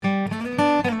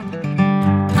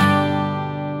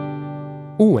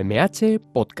UMH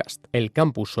Podcast, el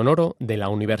campus sonoro de la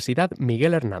Universidad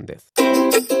Miguel Hernández.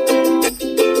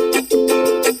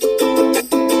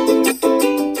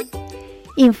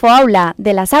 Infoaula,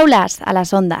 de las aulas a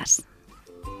las ondas.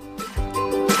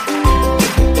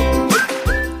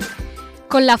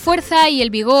 Con la fuerza y el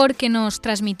vigor que nos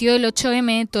transmitió el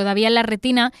 8M todavía en la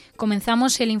retina,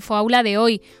 comenzamos el Infoaula de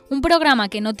hoy, un programa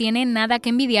que no tiene nada que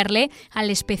envidiarle al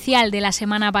especial de la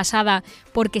semana pasada,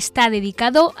 porque está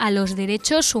dedicado a los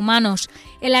derechos humanos.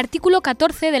 El artículo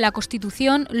 14 de la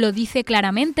Constitución lo dice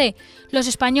claramente: los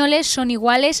españoles son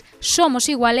iguales, somos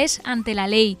iguales ante la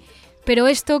ley. Pero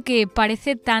esto, que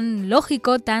parece tan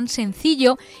lógico, tan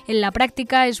sencillo, en la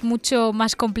práctica es mucho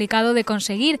más complicado de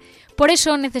conseguir. Por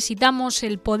eso necesitamos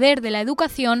el poder de la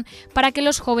educación para que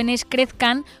los jóvenes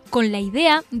crezcan con la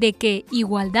idea de que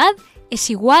igualdad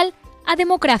es igual a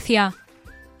democracia.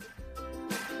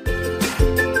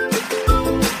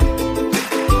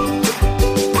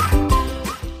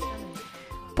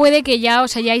 Puede que ya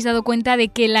os hayáis dado cuenta de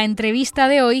que la entrevista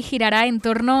de hoy girará en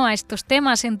torno a estos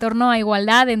temas, en torno a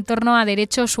igualdad, en torno a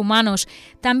derechos humanos.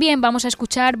 También vamos a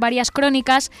escuchar varias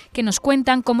crónicas que nos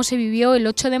cuentan cómo se vivió el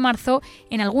 8 de marzo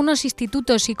en algunos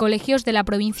institutos y colegios de la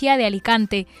provincia de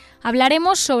Alicante.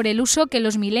 Hablaremos sobre el uso que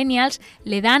los millennials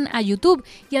le dan a YouTube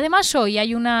y además hoy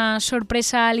hay una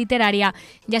sorpresa literaria.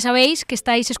 Ya sabéis que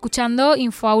estáis escuchando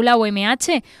Infoaula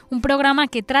UMH, un programa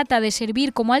que trata de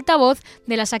servir como altavoz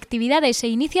de las actividades e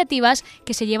iniciativas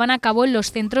que se llevan a cabo en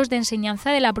los centros de enseñanza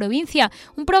de la provincia.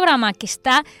 Un programa que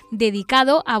está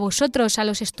dedicado a vosotros, a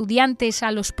los estudiantes,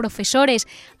 a los profesores,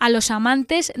 a los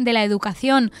amantes de la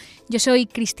educación. Yo soy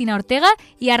Cristina Ortega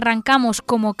y arrancamos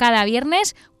como cada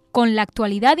viernes con la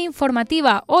actualidad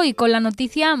informativa, hoy con la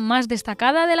noticia más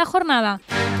destacada de la jornada.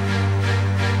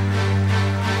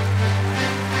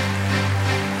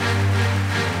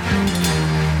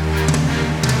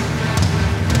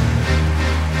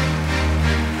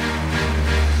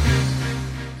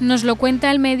 Nos lo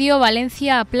cuenta el medio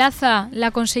Valencia Plaza.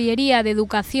 La Consellería de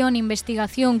Educación,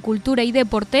 Investigación, Cultura y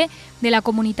Deporte de la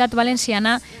Comunitat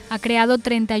Valenciana ha creado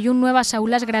 31 nuevas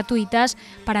aulas gratuitas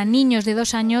para niños de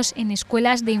 2 años en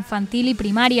escuelas de infantil y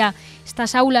primaria.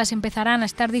 Estas aulas empezarán a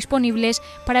estar disponibles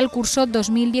para el curso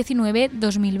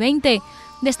 2019-2020.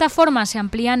 De esta forma se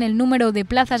amplían el número de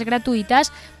plazas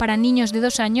gratuitas para niños de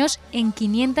 2 años en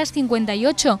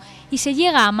 558 y se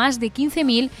llega a más de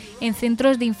 15.000 en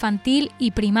centros de infantil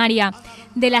y primaria.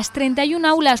 De las 31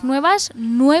 aulas nuevas,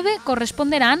 9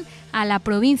 corresponderán a la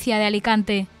provincia de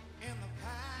Alicante.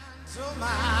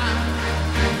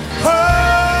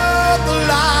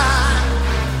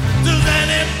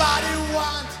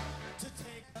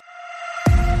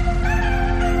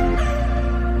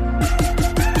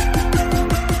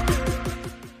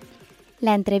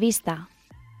 La entrevista.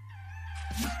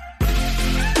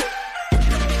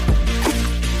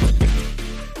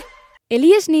 El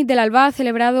IES NIT del Alba ha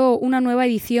celebrado una nueva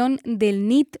edición del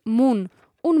NIT Moon.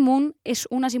 Un Moon es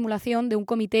una simulación de un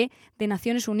comité de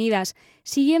Naciones Unidas.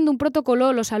 Siguiendo un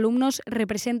protocolo, los alumnos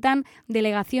representan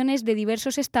delegaciones de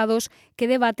diversos estados que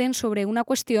debaten sobre una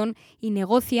cuestión y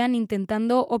negocian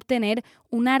intentando obtener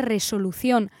una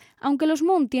resolución. Aunque los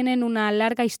Moon tienen una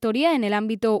larga historia en el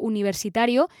ámbito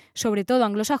universitario, sobre todo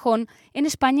anglosajón, en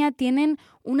España tienen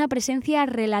una presencia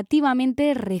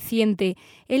relativamente reciente.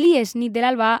 El IES NIT del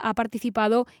Alba ha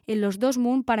participado en los 2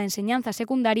 Moon para enseñanza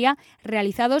secundaria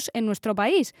realizados en nuestro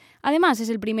país. Además, es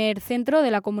el primer centro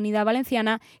de la Comunidad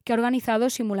Valenciana que ha organizado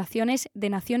simulaciones de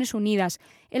Naciones Unidas.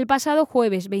 El pasado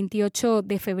jueves 28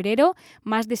 de febrero,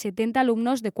 más de 70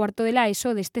 alumnos de cuarto de la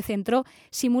ESO de este centro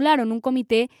simularon un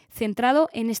comité centrado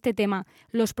en este tema: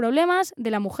 los problemas de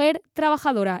la mujer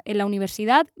trabajadora en la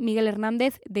Universidad Miguel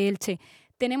Hernández de Elche.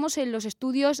 Tenemos en los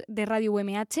estudios de Radio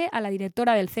UMH a la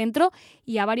directora del centro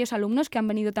y a varios alumnos que han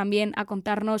venido también a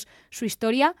contarnos su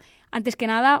historia. Antes que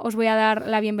nada, os voy a dar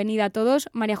la bienvenida a todos.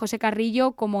 María José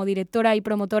Carrillo, como directora y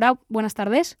promotora, buenas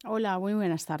tardes. Hola, muy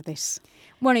buenas tardes.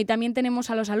 Bueno, y también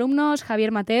tenemos a los alumnos: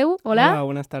 Javier Mateu, hola. Hola,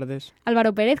 buenas tardes.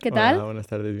 Álvaro Pérez, ¿qué tal? Hola, buenas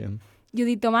tardes, bien.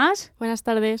 Judith Tomás. Buenas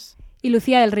tardes. Y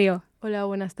Lucía del Río. Hola,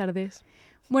 buenas tardes.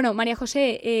 Bueno, María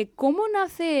José, ¿cómo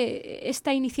nace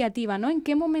esta iniciativa, ¿no? ¿En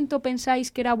qué momento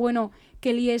pensáis que era bueno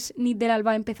que el IES NIT del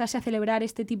Alba empezase a celebrar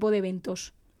este tipo de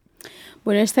eventos?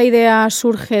 Bueno, esta idea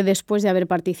surge después de haber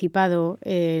participado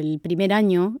el primer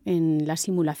año en la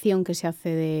simulación que se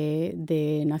hace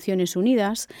de Naciones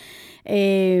Unidas.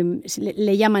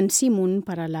 Le llaman Simun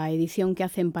para la edición que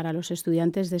hacen para los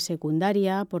estudiantes de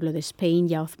secundaria por lo de Spain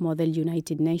Youth Model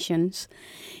United Nations.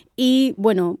 Y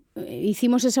bueno,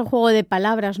 hicimos ese juego de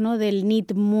palabras, ¿no?, del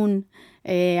NIT Moon,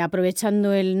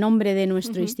 aprovechando el nombre de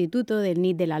nuestro instituto, del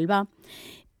NIT del Alba.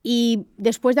 Y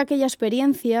después de aquella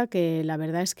experiencia, que la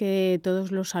verdad es que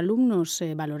todos los alumnos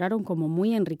valoraron como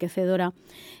muy enriquecedora,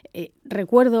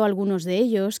 recuerdo a algunos de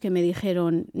ellos que me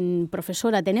dijeron,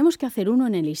 profesora, tenemos que hacer uno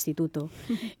en el instituto.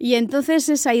 Y entonces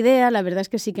esa idea, la verdad es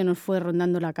que sí que nos fue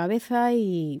rondando la cabeza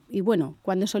y bueno,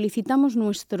 cuando solicitamos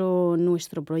nuestro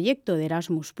proyecto de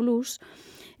Erasmus+,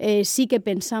 sí que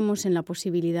pensamos en la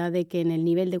posibilidad de que en el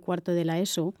nivel de cuarto de la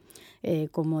ESO,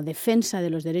 como defensa de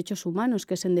los derechos humanos,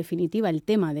 que es en definitiva el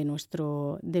tema de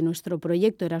nuestro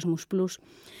proyecto Erasmus+,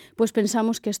 pues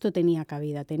pensamos que esto tenía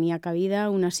cabida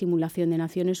una simulación de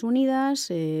Naciones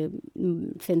Unidas,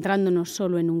 centrándonos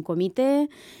solo en un comité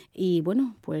y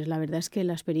bueno, pues la verdad es que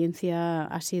la experiencia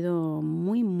ha sido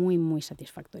muy, muy, muy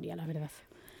satisfactoria, la verdad.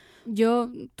 Yo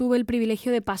tuve el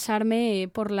privilegio de pasarme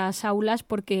por las aulas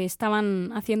porque estaban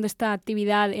haciendo esta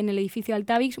actividad en el edificio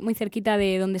Altavix, muy cerquita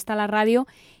de donde está la radio,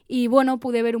 y bueno,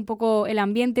 pude ver un poco el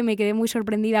ambiente, me quedé muy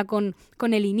sorprendida con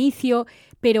el inicio,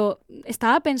 pero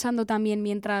estaba pensando también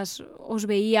mientras os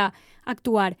veía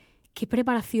actuar, ¿qué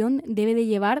preparación debe de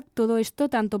llevar todo esto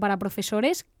tanto para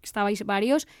profesores, que estabais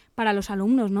varios, para los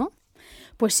alumnos, ¿no?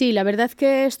 Pues sí, la verdad es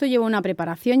que esto lleva una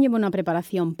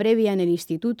preparación previa en el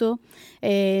instituto.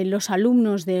 Los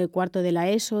alumnos de cuarto de la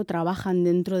ESO trabajan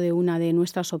dentro de una de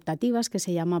nuestras optativas que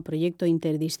se llama Proyecto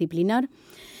Interdisciplinar.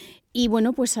 Y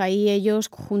bueno, pues ahí ellos,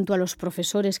 junto a los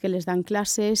profesores que les dan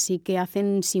clases, sí que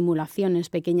hacen simulaciones,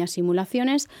 pequeñas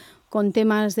simulaciones, con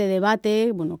temas de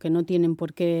debate, bueno, que no tienen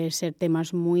por qué ser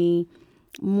temas muy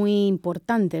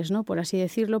importantes, ¿no?, por así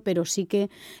decirlo, pero sí que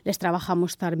les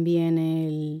trabajamos también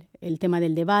el tema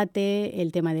del debate,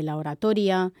 el tema de la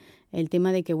oratoria, el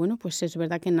tema de que, bueno, pues es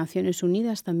verdad que en Naciones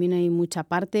Unidas también hay mucha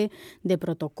parte de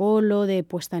protocolo, de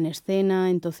puesta en escena,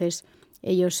 entonces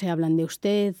ellos se hablan de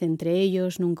usted, entre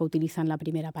ellos, nunca utilizan la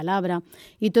primera palabra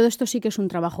y todo esto sí que es un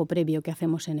trabajo previo que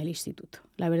hacemos en el instituto.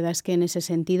 La verdad es que en ese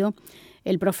sentido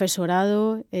el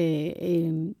profesorado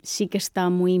sí que está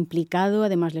muy implicado,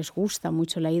 además les gusta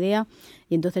mucho la idea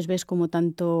y entonces ves como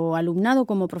tanto alumnado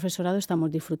como profesorado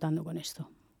estamos disfrutando con esto.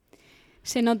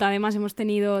 Se nota, además hemos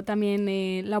tenido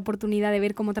también la oportunidad de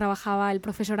ver cómo trabajaba el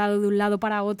profesorado de un lado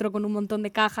para otro con un montón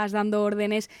de cajas, dando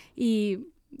órdenes y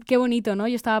qué bonito, ¿no?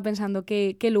 Yo estaba pensando,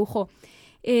 qué lujo.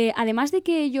 Además de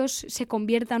que ellos se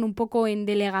conviertan un poco en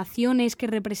delegaciones que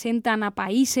representan a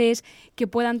países, que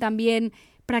puedan también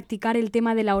practicar el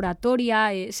tema de la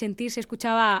oratoria, sentirse,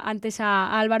 escuchaba antes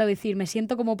a Álvaro decir, me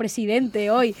siento como presidente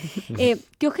hoy.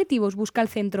 ¿Qué objetivos busca el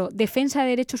centro? ¿Defensa de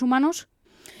derechos humanos?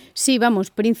 Sí,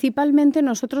 vamos, principalmente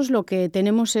nosotros lo que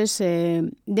tenemos es,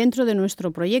 dentro de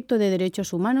nuestro proyecto de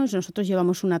derechos humanos, nosotros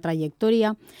llevamos una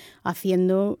trayectoria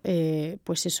haciendo,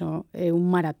 un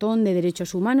maratón de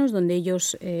derechos humanos donde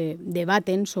ellos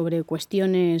debaten sobre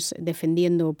cuestiones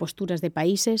defendiendo posturas de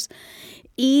países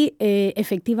y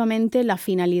efectivamente la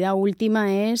finalidad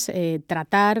última es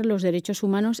tratar los derechos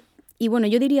humanos. Y bueno,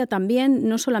 yo diría también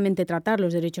no solamente tratar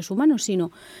los derechos humanos, sino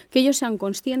que ellos sean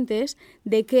conscientes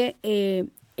de que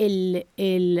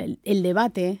el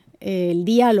debate, el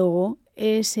diálogo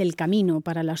es el camino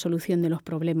para la solución de los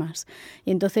problemas.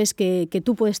 Y entonces que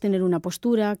tú puedes tener una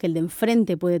postura, que el de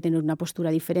enfrente puede tener una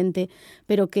postura diferente,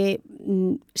 pero que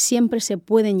siempre se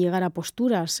pueden llegar a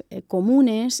posturas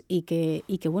comunes y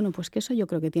que bueno, pues que eso yo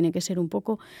creo que tiene que ser un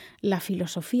poco la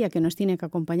filosofía que nos tiene que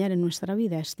acompañar en nuestra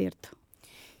vida, es cierto.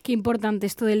 Qué importante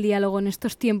esto del diálogo en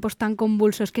estos tiempos tan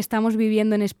convulsos que estamos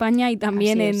viviendo en España y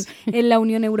también en la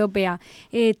Unión Europea.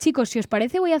 Chicos, si os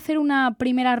parece, voy a hacer una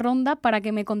primera ronda para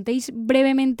que me contéis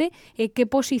brevemente qué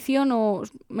posición o,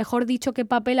 mejor dicho, qué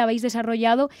papel habéis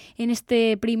desarrollado en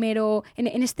este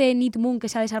en este NIT Moon que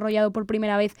se ha desarrollado por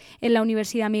primera vez en la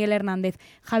Universidad Miguel Hernández.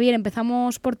 Javier,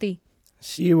 empezamos por ti.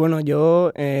 Sí, bueno,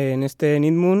 yo en este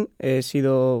NIT Moon he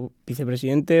sido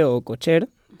vicepresidente o co-chair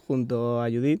junto a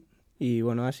Judith. Y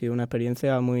bueno, ha sido una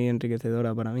experiencia muy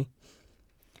enriquecedora para mí.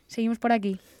 Seguimos por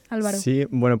aquí, Álvaro. Sí,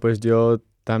 bueno, pues yo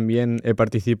también he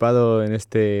participado en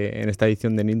esta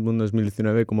edición de NIT Moon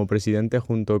 2019 como presidente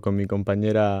junto con mi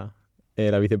compañera,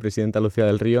 la vicepresidenta Lucía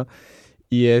del Río,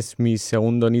 y es mi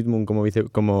segundo NIT Moon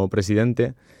como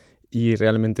presidente y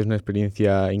realmente es una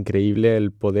experiencia increíble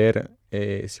el poder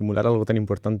simular algo tan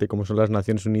importante como son las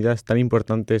Naciones Unidas, tan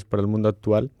importantes para el mundo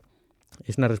actual.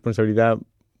 Es una responsabilidad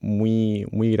muy,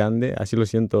 muy grande, así lo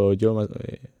siento yo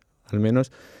al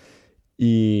menos,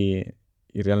 y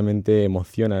realmente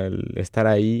emociona el estar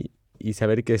ahí y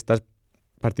saber que estás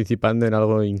participando en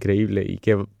algo increíble y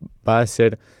que va a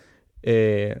ser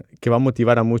que va a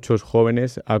motivar a muchos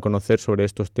jóvenes a conocer sobre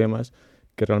estos temas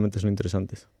que realmente son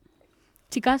interesantes.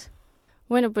 Chicas.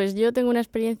 Bueno, pues yo tengo una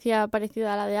experiencia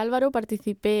parecida a la de Álvaro,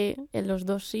 participé en los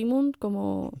dos SIMUN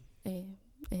como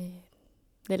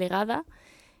delegada.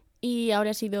 y ahora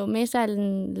he sido mesa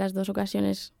en las 2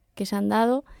 ocasiones que se han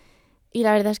dado. Y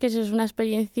la verdad es que eso es una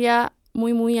experiencia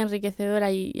muy, muy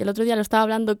enriquecedora. Y el otro día lo estaba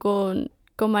hablando con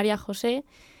María José,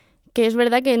 que es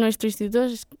verdad que nuestro instituto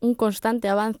es un constante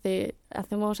avance.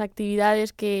 Hacemos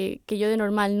actividades que yo de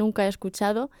normal nunca he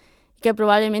escuchado, que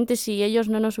probablemente si ellos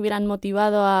no nos hubieran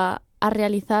motivado a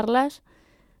realizarlas,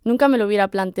 nunca me lo hubiera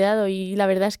planteado. Y la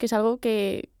verdad es que es algo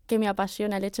que me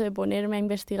apasiona, el hecho de ponerme a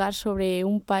investigar sobre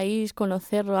un país,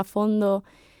 conocerlo a fondo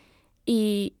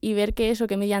y ver que eso,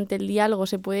 que mediante el diálogo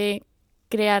se puede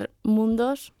crear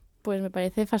mundos, pues me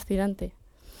parece fascinante.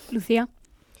 Lucía.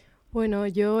 Bueno,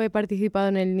 yo he participado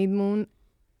en el NIDMUN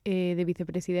de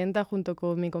vicepresidenta junto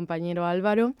con mi compañero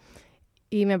Álvaro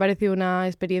y me ha parecido una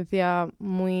experiencia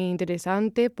muy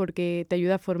interesante porque te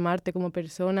ayuda a formarte como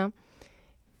persona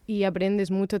y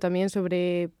aprendes mucho también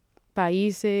sobre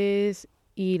países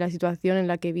y la situación en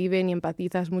la que viven y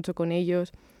empatizas mucho con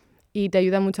ellos y te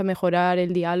ayuda mucho a mejorar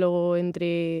el diálogo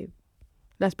entre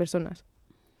las personas.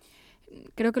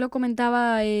 Creo que lo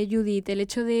comentaba Judith, el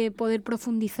hecho de poder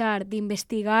profundizar, de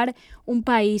investigar un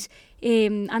país.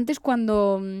 Antes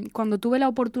cuando tuve la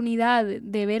oportunidad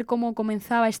de ver cómo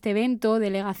comenzaba este evento,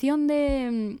 delegación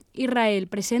de Israel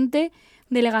presente,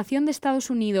 delegación de Estados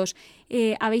Unidos,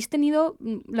 habéis tenido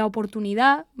la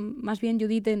oportunidad, más bien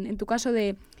Judith en tu caso,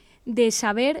 de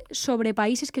saber sobre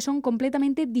países que son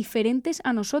completamente diferentes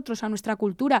a nosotros, a nuestra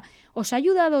cultura. ¿Os ha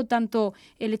ayudado tanto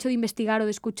el hecho de investigar o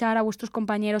de escuchar a vuestros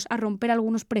compañeros a romper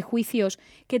algunos prejuicios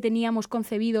que teníamos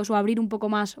concebidos o a abrir un poco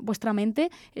más vuestra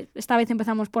mente? Esta vez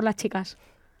empezamos por las chicas.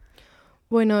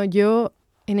 Bueno, yo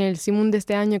en el SIMUN de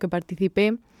este año que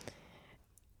participé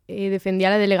defendía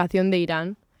a la delegación de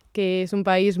Irán, que es un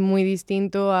país muy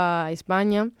distinto a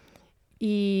España,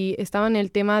 y estaba en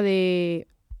el tema de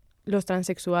los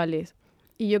transexuales.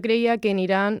 Y yo creía que en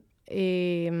Irán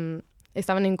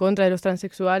estaban en contra de los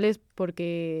transexuales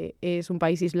porque es un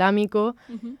país islámico,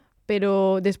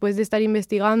 pero después de estar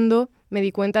investigando me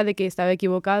di cuenta de que estaba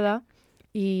equivocada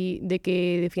y de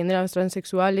que defienden a los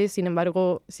transexuales. Sin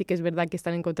embargo, sí que es verdad que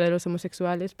están en contra de los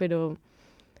homosexuales, pero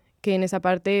que en esa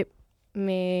parte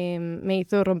me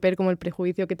hizo romper como el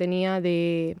prejuicio que tenía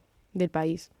del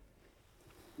país.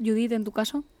 Judith, ¿en tu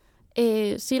caso?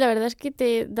 Sí, la verdad es que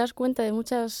te das cuenta de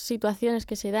muchas situaciones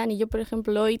que se dan y yo, por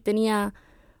ejemplo, hoy tenía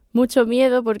mucho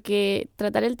miedo porque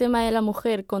tratar el tema de la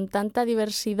mujer con tanta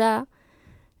diversidad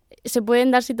se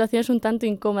pueden dar situaciones un tanto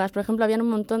incómodas. Por ejemplo, habían un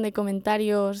montón de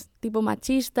comentarios tipo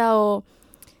machista o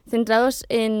centrados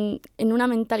en una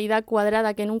mentalidad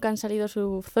cuadrada que nunca han salido de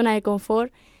su zona de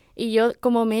confort y yo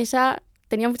como mesa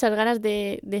tenía muchas ganas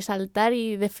de saltar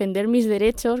y defender mis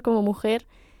derechos como mujer.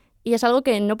 Y es algo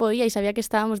que no podía y sabía que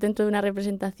estábamos dentro de una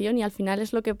representación y al final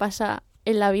es lo que pasa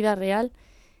en la vida real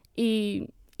y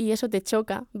eso te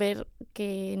choca, ver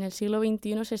que en el siglo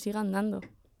XXI se sigan dando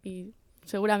y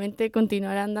seguramente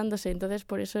continuarán dándose. Entonces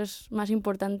por eso es más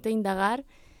importante indagar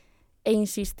e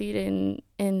insistir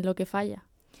en lo que falla.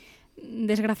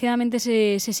 Desgraciadamente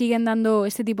se siguen dando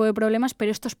este tipo de problemas,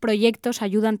 pero estos proyectos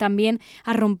ayudan también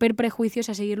a romper prejuicios,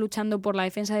 a seguir luchando por la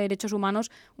defensa de derechos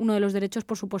humanos, uno de los derechos,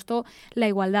 por supuesto, la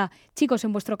igualdad. Chicos,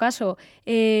 en vuestro caso,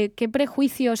 ¿qué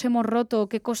prejuicios hemos roto?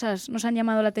 ¿Qué cosas nos han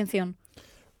llamado la atención?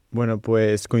 Bueno,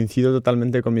 pues coincido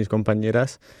totalmente con mis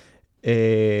compañeras.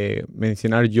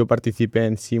 Mencionar, yo participé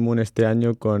en SIMUN este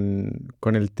año con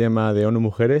el tema de ONU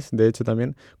Mujeres, de hecho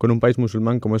también, con un país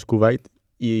musulmán como es Kuwait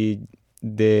y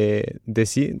de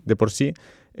por sí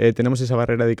tenemos esa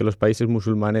barrera de que los países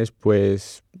musulmanes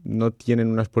pues no tienen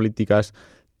unas políticas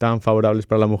tan favorables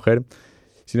para la mujer.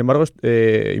 Sin embargo,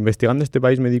 investigando este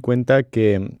país me di cuenta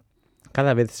que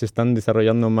cada vez se están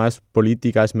desarrollando más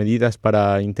políticas, medidas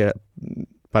para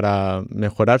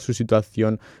mejorar su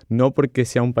situación. No porque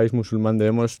sea un país musulmán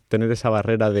debemos tener esa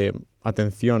barrera de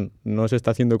atención, no se está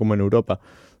haciendo como en Europa.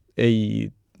 Y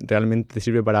realmente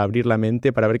sirve para abrir la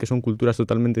mente, para ver que son culturas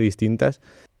totalmente distintas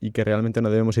y que realmente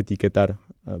no debemos etiquetar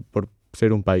por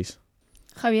ser un país.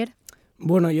 Javier.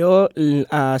 Bueno, yo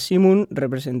a SIMUN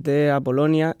representé a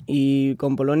Polonia y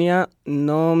con Polonia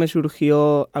no me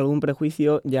surgió algún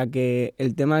prejuicio, ya que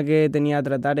el tema que tenía a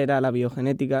tratar era la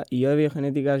biogenética y yo de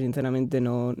biogenética sinceramente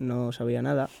no sabía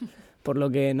nada, por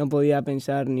lo que no podía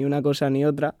pensar ni una cosa ni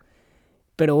otra.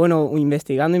 Pero bueno,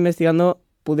 investigando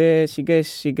sí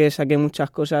que saqué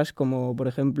muchas cosas, como por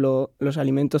ejemplo los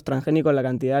alimentos transgénicos, la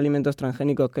cantidad de alimentos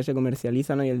transgénicos que se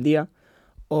comercializan hoy en día,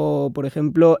 o por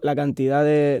ejemplo la cantidad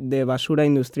de basura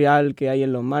industrial que hay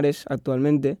en los mares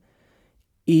actualmente.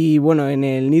 Y bueno, en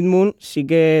el NIDMUN sí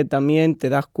que también te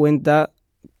das cuenta,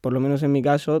 por lo menos en mi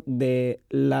caso, de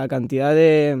la cantidad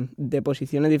de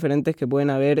posiciones diferentes que pueden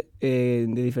haber de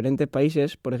diferentes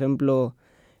países. Por ejemplo,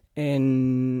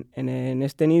 en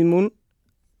este NIDMUN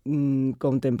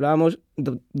contemplábamos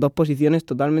dos posiciones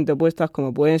totalmente opuestas,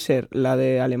 como pueden ser la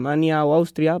de Alemania o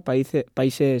Austria,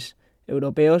 países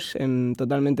europeos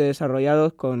totalmente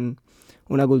desarrollados, con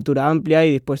una cultura amplia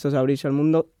y dispuestos a abrirse al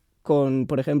mundo, con,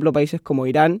 por ejemplo, países como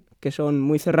Irán, que son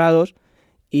muy cerrados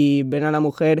y ven a la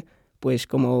mujer pues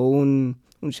como un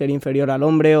ser inferior al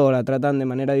hombre, o la tratan de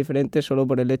manera diferente solo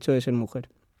por el hecho de ser mujer.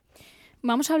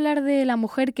 Vamos a hablar de la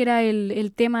mujer, que era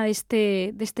el tema de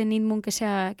este NIDMUN que se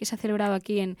ha celebrado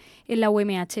aquí en la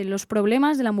UMH, los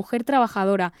problemas de la mujer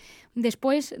trabajadora.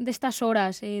 Después de estas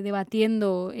horas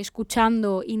debatiendo,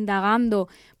 escuchando, indagando,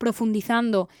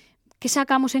 profundizando, ¿qué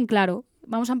sacamos en claro?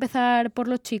 Vamos a empezar por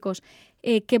los chicos.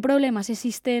 ¿Qué problemas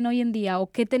existen hoy en día o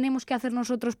qué tenemos que hacer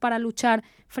nosotros para luchar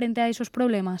frente a esos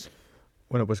problemas?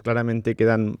 Bueno, pues claramente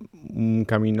quedan un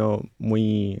camino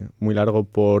muy, muy largo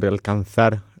por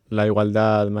alcanzar la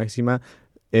igualdad máxima.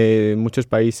 Muchos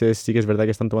países sí que es verdad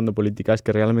que están tomando políticas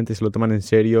que realmente se lo toman en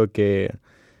serio, que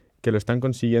lo están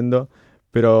consiguiendo,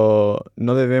 pero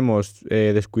no debemos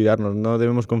descuidarnos, no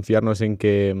debemos confiarnos en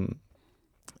que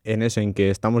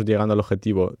estamos llegando al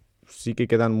objetivo. Sí que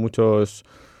quedan muchos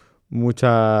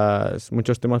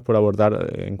temas por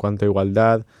abordar en cuanto a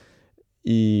igualdad,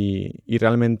 y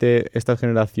realmente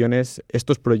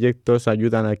estos proyectos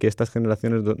ayudan a que estas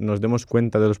generaciones nos demos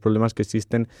cuenta de los problemas que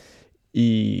existen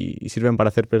y sirven para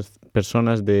hacer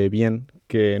personas de bien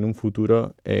que en un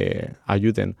futuro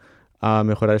ayuden a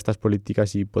mejorar estas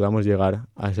políticas y podamos llegar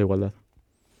a esa igualdad.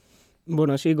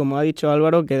 Bueno, sí, como ha dicho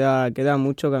Álvaro, queda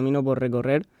mucho camino por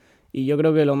recorrer, y yo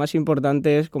creo que lo más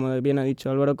importante es, como bien ha dicho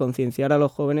Álvaro, concienciar a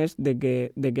los jóvenes de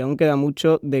que aún queda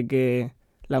mucho, de que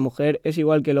la mujer es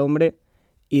igual que el hombre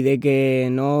y de que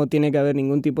no tiene que haber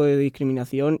ningún tipo de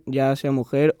discriminación, ya sea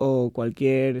mujer o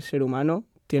cualquier ser humano,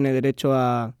 tiene derecho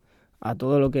a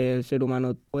todo lo que el ser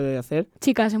humano puede hacer.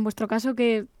 Chicas, en vuestro caso,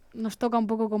 que nos toca un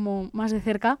poco como más de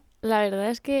cerca. La verdad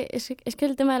es que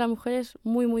el tema de la mujer es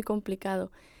muy, muy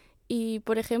complicado. Y,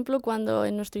 por ejemplo, cuando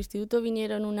en nuestro instituto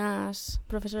vinieron unas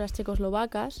profesoras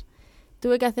checoslovacas,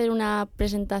 tuve que hacer una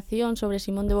presentación sobre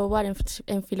Simone de Beauvoir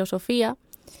en filosofía.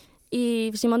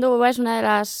 Y Simone de Beauvoir es una de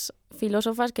las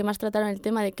filósofas que más trataron el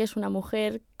tema de qué es una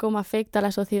mujer, cómo afecta a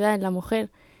la sociedad en la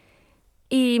mujer.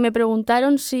 Y me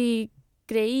preguntaron si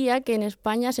creía que en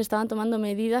España se estaban tomando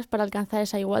medidas para alcanzar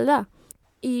esa igualdad.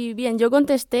 Y bien, yo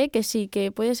contesté que sí,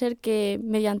 que puede ser que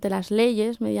mediante las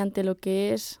leyes, mediante lo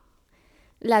que es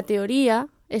la teoría,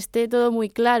 esté todo muy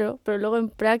claro, pero luego en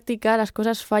práctica las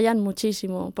cosas fallan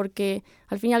muchísimo, porque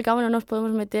al fin y al cabo no nos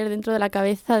podemos meter dentro de la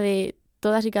cabeza de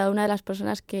todas y cada una de las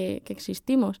personas que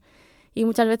existimos. Y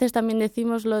muchas veces también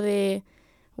decimos lo de,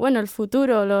 bueno, el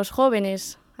futuro, los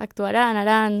jóvenes actuarán,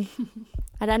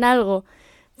 harán algo,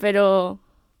 pero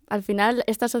al final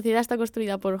esta sociedad está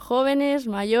construida por jóvenes,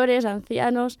 mayores,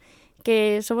 ancianos,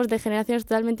 que somos de generaciones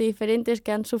totalmente diferentes,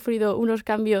 que han sufrido unos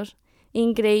cambios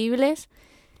increíbles,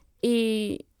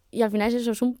 y al final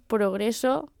eso es un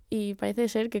progreso, y parece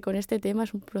ser que con este tema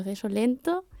es un proceso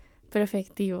lento pero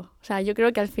efectivo. O sea, yo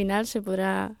creo que al final se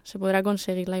podrá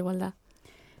conseguir la igualdad.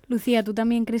 Lucía, ¿tú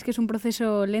también crees que es un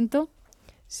proceso lento?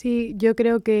 Sí, yo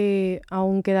creo que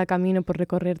aún queda camino por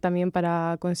recorrer también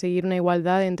para conseguir una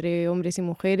igualdad entre hombres y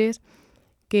mujeres,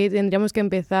 que tendríamos que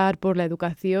empezar por la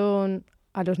educación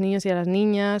a los niños y a las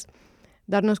niñas,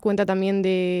 darnos cuenta también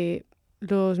de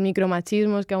los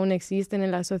micromachismos que aún existen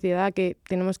en la sociedad, que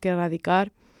tenemos que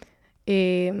erradicar,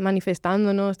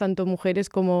 manifestándonos tanto mujeres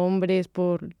como hombres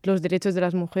por los derechos de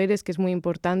las mujeres, que es muy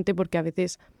importante porque a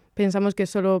veces pensamos que es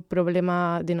solo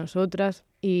problema de nosotras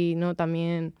y no,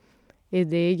 también es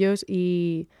de ellos.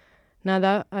 Y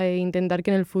nada, intentar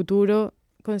que en el futuro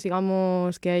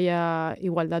consigamos que haya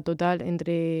igualdad total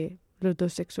entre los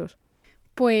dos sexos.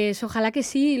 Pues ojalá que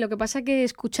sí. Lo que pasa que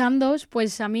escuchándoos,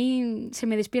 pues a mí se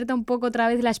me despierta un poco otra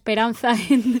vez la esperanza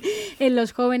en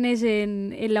los jóvenes,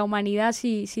 en la humanidad.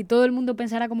 Si todo el mundo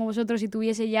pensara como vosotros y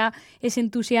tuviese ya ese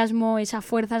entusiasmo, esa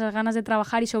fuerza, esas ganas de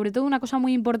trabajar, y sobre todo una cosa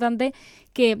muy importante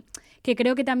que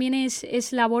creo que también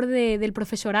es labor del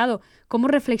profesorado. ¿Cómo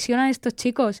reflexionan estos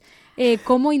chicos?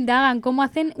 ¿Cómo indagan? ¿Cómo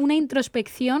hacen una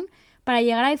introspección para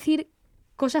llegar a decir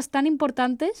cosas tan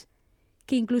importantes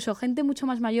que incluso gente mucho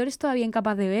más mayor es todavía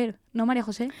incapaz de ver? ¿No, María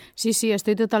José? Sí,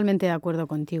 estoy totalmente de acuerdo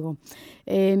contigo.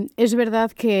 Es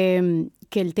verdad que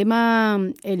el tema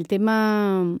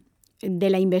de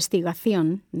la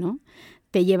investigación, ¿no?,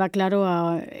 te lleva, claro,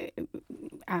 a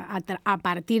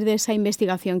partir de esa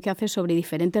investigación que haces sobre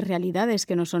diferentes realidades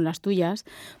que no son las tuyas,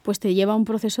 pues te lleva a un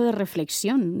proceso de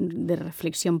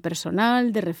reflexión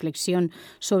personal, de reflexión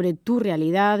sobre tu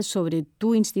realidad, sobre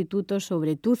tu instituto,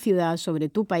 sobre tu ciudad, sobre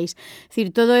tu país. Es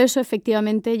decir, todo eso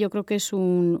efectivamente yo creo que es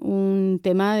un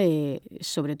tema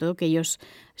sobre todo que ellos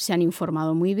se han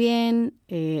informado muy bien,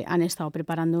 han estado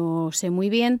preparándose muy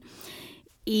bien.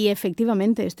 Y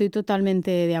efectivamente, estoy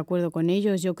totalmente de acuerdo con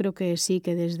ellos. Yo creo que sí,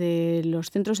 que desde los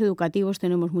centros educativos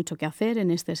tenemos mucho que hacer en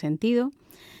este sentido.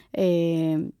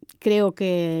 Creo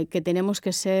que tenemos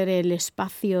que ser el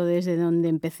espacio desde donde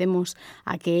empecemos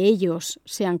a que ellos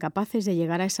sean capaces de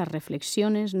llegar a esas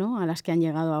reflexiones, ¿no?, a las que han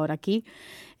llegado ahora aquí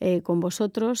con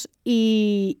vosotros.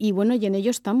 Y bueno, y en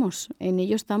ello estamos.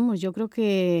 Yo creo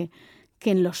que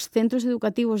en los centros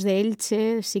educativos de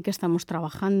Elche sí que estamos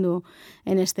trabajando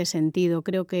en este sentido.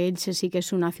 Creo que Elche sí que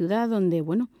es una ciudad donde,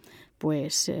 bueno,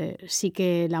 pues sí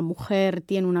que la mujer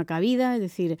tiene una cabida, es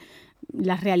decir,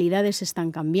 las realidades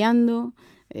están cambiando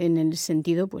en el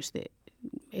sentido, pues, de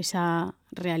esa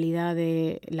realidad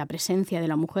de la presencia de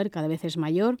la mujer cada vez es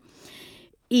mayor.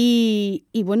 Y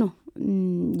bueno,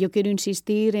 yo quiero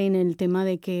insistir en el tema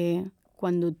de que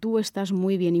cuando tú estás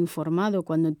muy bien informado,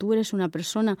 cuando tú eres una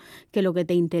persona que lo que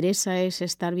te interesa es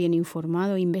estar bien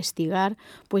informado, investigar,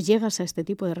 pues llegas a este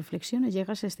tipo de reflexiones,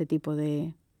 llegas a este tipo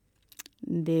de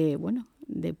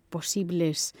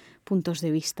posibles puntos de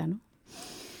vista, ¿no?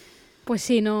 Pues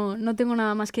sí, no tengo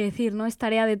nada más que decir, ¿no? Es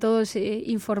tarea de todos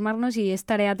informarnos y es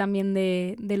tarea también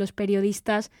de los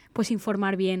periodistas, pues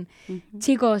informar bien. Uh-huh.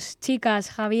 Chicos, chicas,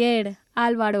 Javier,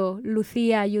 Álvaro,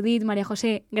 Lucía, Judith, María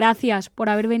José, gracias por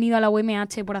haber venido a la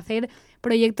UMH, por hacer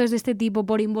proyectos de este tipo,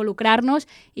 por involucrarnos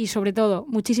y sobre todo,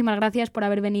 muchísimas gracias por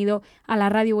haber venido a la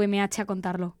radio UMH a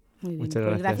contarlo. Muy bien. Muchas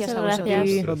pues gracias. Gracias a vosotros.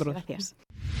 Sí. Gracias.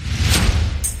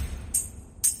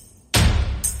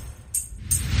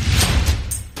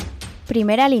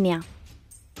 Primera línea.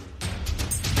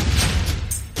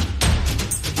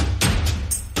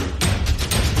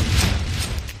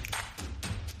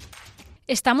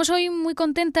 Estamos hoy muy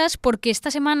contentas porque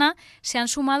esta semana se han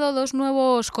sumado 2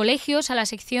 nuevos colegios a la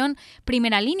sección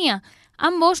Primera Línea.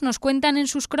 Ambos nos cuentan en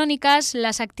sus crónicas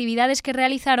las actividades que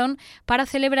realizaron para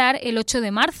celebrar el 8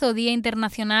 de marzo, Día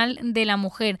Internacional de la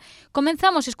Mujer.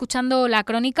 Comenzamos escuchando la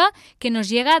crónica que nos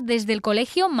llega desde el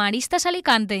Colegio Maristas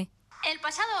Alicante. El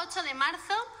pasado 8 de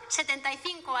marzo,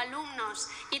 75 alumnos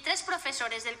y 3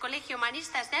 profesores del Colegio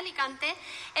Maristas de Alicante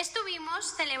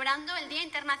estuvimos celebrando el Día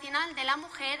Internacional de la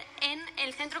Mujer en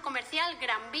el Centro Comercial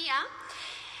Gran Vía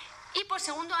y por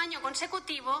segundo año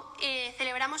consecutivo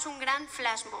celebramos un gran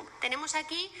flash mob. Tenemos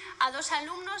aquí a 2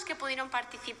 alumnos que pudieron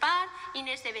participar,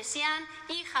 Inés de Besián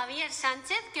y Javier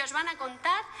Sánchez, que os van a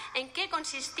contar en qué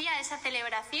consistía esa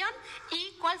celebración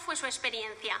y cuál fue su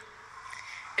experiencia.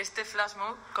 Este flash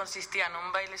mob consistía en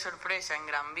un baile sorpresa en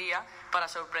Gran Vía para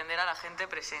sorprender a la gente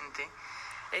presente.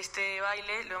 Este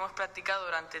baile lo hemos practicado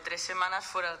durante 3 semanas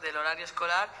fuera del horario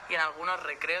escolar y en algunos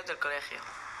recreos del colegio.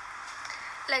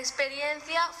 La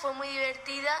experiencia fue muy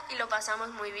divertida y lo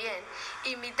pasamos muy bien.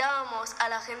 Invitábamos a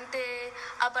la gente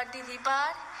a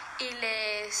participar y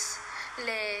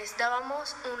les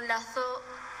dábamos un lazo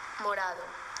morado.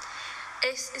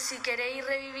 Si queréis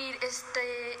revivir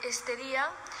este día,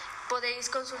 podéis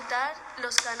consultar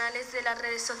los canales de las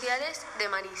redes sociales de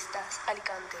Maristas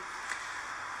Alicante.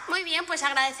 Muy bien, pues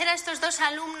agradecer a estos 2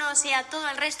 alumnos y a todo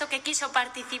el resto que quiso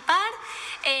participar,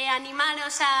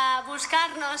 animaros a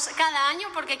buscarnos cada año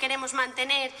porque queremos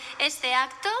mantener este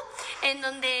acto en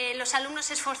donde los alumnos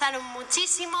se esforzaron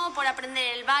muchísimo por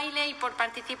aprender el baile y por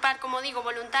participar, como digo,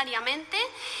 voluntariamente,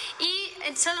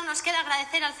 y solo nos queda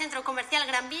agradecer al Centro Comercial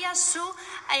Gran Vía su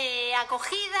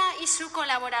acogida y su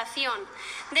colaboración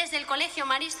desde el Colegio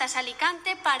Maristas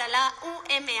Alicante para la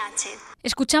UMH.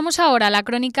 Escuchamos ahora la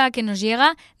crónica que nos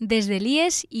llega desde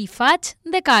l'IES i FACH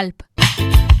de Calp.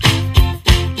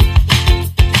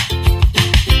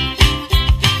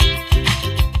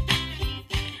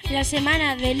 La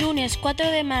semana del lunes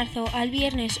 4 de marzo al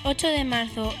viernes 8 de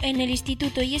marzo en el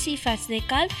Instituto IES i FACH de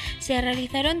Calp se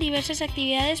realizaron diversas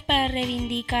actividades para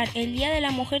reivindicar el Día de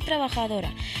la Mujer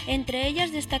Trabajadora. Entre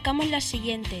ellas destacamos las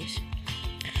siguientes.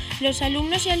 Los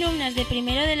alumnos y alumnas de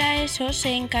primero de la ESO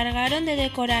se encargaron de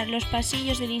decorar los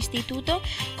pasillos del instituto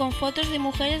con fotos de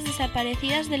mujeres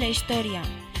desaparecidas de la historia.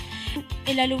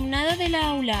 El alumnado del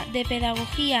aula de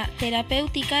Pedagogía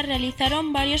Terapéutica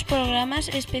realizaron varios programas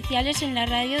especiales en la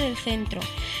radio del centro,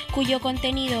 cuyo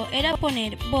contenido era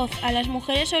poner voz a las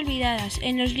mujeres olvidadas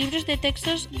en los libros de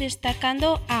textos,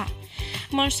 destacando a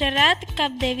Montserrat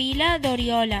Capdevila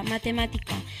d'Oriola,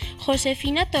 matemática,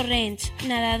 Josefina Torrents,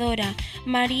 nadadora,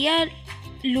 María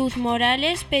Luz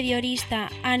Morales, periodista.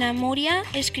 Ana Muria,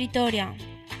 escritora.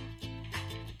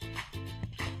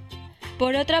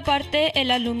 Por otra parte,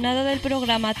 el alumnado del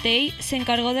programa TEI se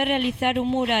encargó de realizar un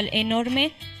mural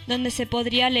enorme donde se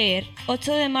podría leer: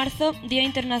 8 de marzo, Día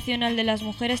Internacional de las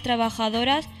Mujeres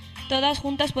Trabajadoras, todas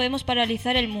juntas podemos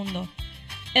paralizar el mundo.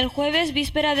 El jueves,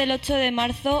 víspera del 8 de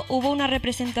marzo, hubo una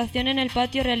representación en el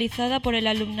patio realizada por el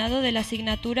alumnado de la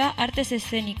asignatura Artes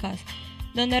Escénicas,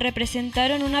 donde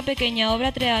representaron una pequeña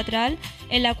obra teatral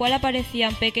en la cual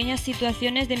aparecían pequeñas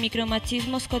situaciones de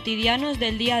micromachismos cotidianos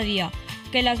del día a día,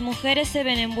 que las mujeres se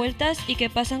ven envueltas y que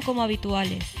pasan como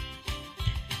habituales.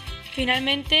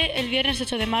 Finalmente, el viernes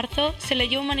 8 de marzo, se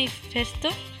leyó un manifiesto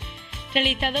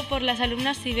realizado por las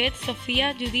alumnas Cibet,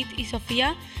 Sofía, Judith y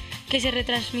Sofía, que se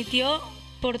retransmitió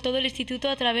por todo el instituto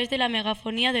a través de la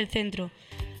megafonía del centro.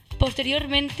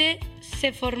 Posteriormente,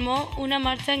 se formó una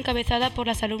marcha encabezada por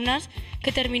las alumnas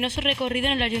que terminó su recorrido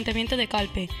en el Ayuntamiento de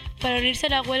Calpe, para unirse a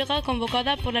la huelga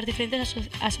convocada por las diferentes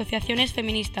asociaciones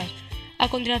feministas. A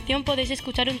continuación podéis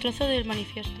escuchar un trozo del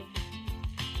manifiesto.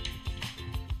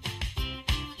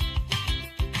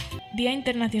 Día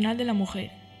Internacional de la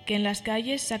Mujer, que en las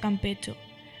calles sacan pecho.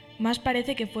 Más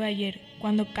parece que fue ayer,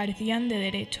 cuando carecían de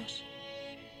derechos.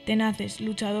 Tenaces,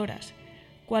 luchadoras,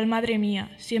 cual madre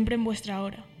mía, siempre en vuestra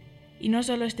hora. Y no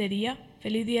solo este día,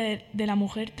 feliz Día de la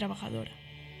Mujer Trabajadora.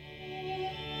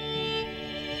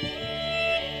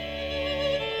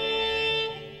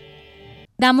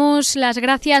 Damos las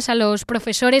gracias a los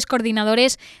profesores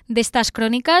coordinadores de estas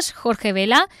crónicas, Jorge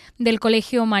Vela, del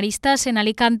Colegio Maristas en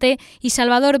Alicante, y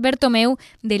Salvador Bertomeu,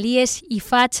 del IES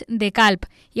IFACH de Calp.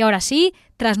 Y ahora sí,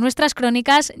 tras nuestras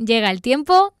crónicas, llega el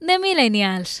tiempo de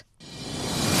Millennials.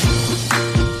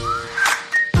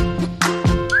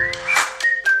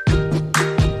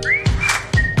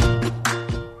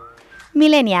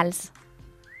 Millennials.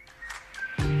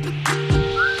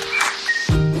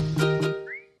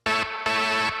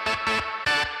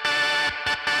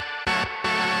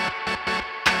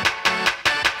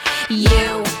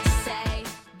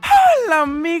 ¡Hola,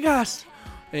 amigas!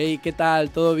 Hey, ¿qué tal?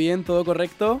 ¿Todo bien? ¿Todo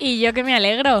correcto? Y yo que me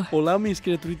alegro. Hola, mis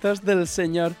criaturitas del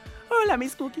señor. Hola,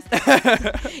 mis cookies.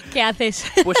 ¿Qué haces?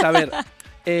 Pues a ver,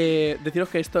 deciros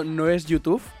que esto no es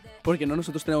YouTube, porque no,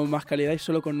 nosotros tenemos más calidad y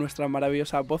solo con nuestras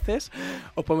maravillosas voces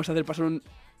os podemos hacer pasar un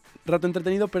rato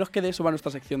entretenido, pero es que de eso va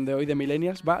nuestra sección de hoy de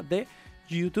Millennials, va de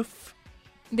YouTube.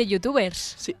 ¿De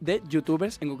youtubers? Sí, de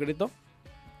youtubers en concreto.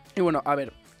 Y bueno, a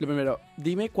ver, lo primero,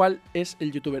 dime cuál es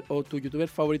el youtuber o tu youtuber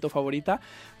favorito o favorita,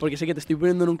 porque sé que te estoy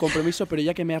poniendo en un compromiso, pero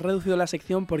ya que me has reducido la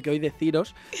sección, porque hoy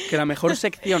deciros que la mejor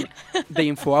sección de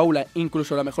Infoaula,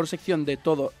 incluso la mejor sección de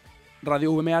todo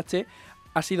Radio VMH,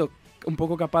 ha sido un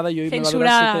poco capada y hoy me va a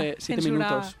durar 7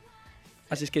 minutos.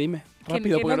 Así es que dime,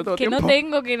 rápido, porque no tengo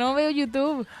tiempo. Que no veo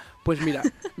YouTube. Pues mira,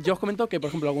 yo os comento que, por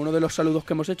ejemplo, alguno de los saludos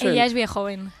que hemos hecho... Ella es bien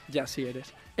joven. Ya, sí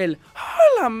eres. El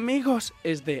hola, amigos,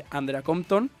 es de Andrea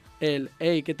Compton. El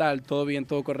hey, ¿qué tal? ¿Todo bien?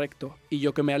 ¿Todo correcto? Y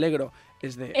yo que me alegro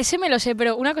es de... Ese me lo sé,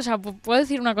 pero una cosa, ¿puedo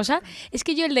decir una cosa? Es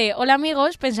que yo el de hola,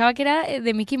 amigos, pensaba que era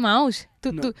de Mickey Mouse.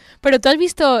 Pero tú has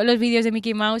visto los vídeos de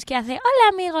Mickey Mouse que hace hola,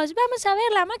 amigos, vamos a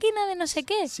ver la máquina de no sé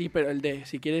qué. Sí, pero el de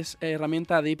si quieres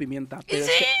herramienta de pimienta. Pero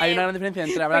sí, es que hay una gran diferencia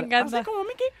entre hablar así como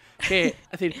Mickey que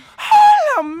decir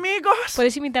hola, amigos.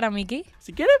 ¿Puedes imitar a Mickey?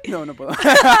 Si quieres. No puedo.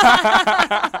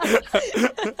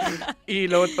 Y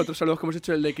luego otros saludos que hemos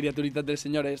hecho, el de criaturitas del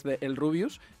señor, es de El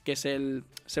Rubius, que es el,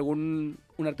 según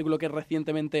un artículo que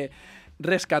recientemente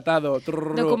rescatado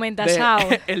documentado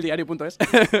de eldiario.es,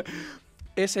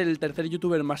 es el tercer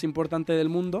youtuber más importante del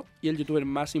mundo y el youtuber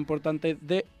más importante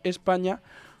de España,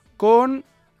 con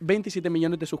 27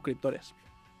 millones de suscriptores.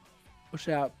 O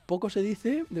sea, poco se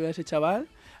dice de ese chaval.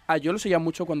 Yo lo seguía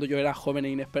mucho cuando yo era joven e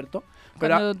inexperto.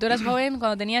 Cuando tú eras joven,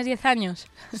 cuando tenías 10 años.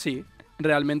 Sí,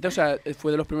 realmente, o sea,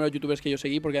 fue de los primeros youtubers que yo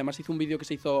seguí, porque además hizo un vídeo que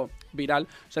se hizo viral.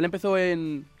 O sea, él empezó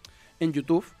en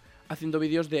YouTube haciendo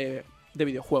vídeos de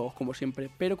videojuegos, como siempre.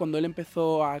 Pero cuando él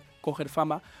empezó a coger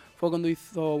fama, fue cuando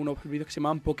hizo unos vídeos que se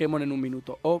llamaban Pokémon en un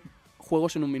minuto, o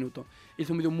Juegos en un minuto.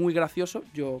 Hizo un vídeo muy gracioso,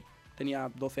 yo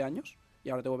tenía 12 años. Y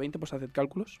ahora tengo 20, pues haced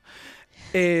cálculos.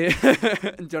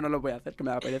 Yo no lo voy a hacer, que me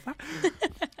da pereza.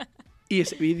 Y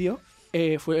ese vídeo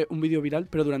fue un vídeo viral,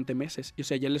 pero durante meses. Y o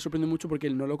sea, ya le sorprendió mucho porque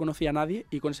él no lo conocía a nadie.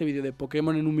 Y con ese vídeo de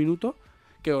Pokémon en un minuto,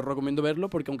 que os recomiendo verlo,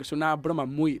 porque aunque sea una broma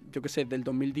muy, yo qué sé, del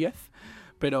 2010,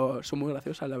 pero son muy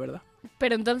graciosas, la verdad.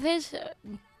 Pero entonces,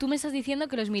 tú me estás diciendo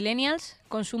que los millennials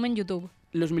consumen YouTube.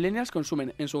 Los millennials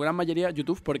consumen en su gran mayoría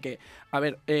YouTube porque, a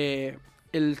ver,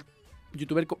 el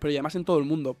youtuber, pero además en todo el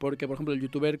mundo, porque por ejemplo el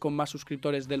youtuber con más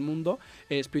suscriptores del mundo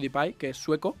es PewDiePie, que es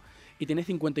sueco, y tiene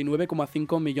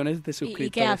 59,5 millones de suscriptores.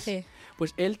 ¿Y qué hace?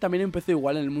 Pues él también empezó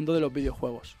igual en el mundo de los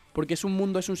videojuegos, porque es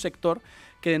un sector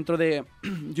que dentro de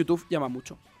YouTube llama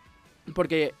mucho.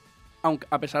 Porque aunque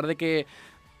a pesar de que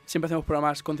siempre hacemos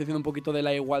programas concienciando un poquito de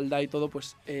la igualdad y todo,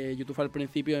 pues YouTube al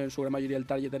principio, en su gran mayoría el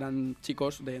target eran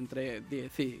chicos de entre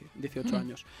 10 y 18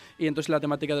 años. Y entonces la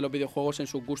temática de los videojuegos en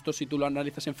sus gustos, si tú lo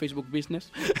analizas en Facebook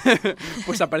Business,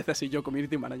 pues aparece así, yo,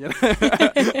 Community Manager.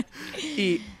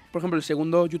 Y, por ejemplo, el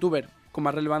segundo youtuber con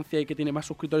más relevancia y que tiene más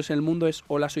suscriptores en el mundo es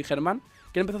Hola, soy Germán,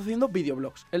 que él empezó haciendo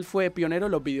videoblogs. Él fue pionero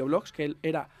en los videoblogs, que él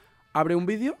abre un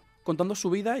vídeo contando su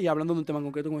vida y hablando de un tema en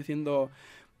concreto, como diciendo...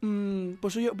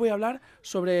 pues hoy voy a hablar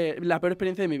sobre la peor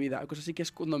experiencia de mi vida. Cosa así que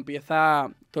es cuando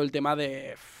empieza todo el tema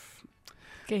de...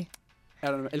 ¿Qué?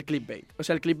 El clickbait. O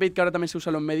sea, el clickbait que ahora también se usa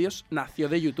en los medios nació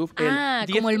de YouTube.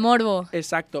 Como el morbo.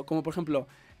 Exacto. Como por ejemplo,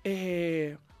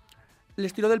 les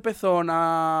tiro del pezón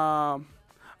a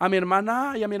mi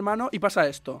hermana y a mi hermano y pasa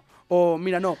esto. O,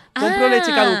 mira, no, compro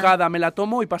leche caducada, me la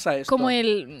tomo y pasa esto. Como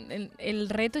el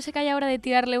reto ese que hay ahora de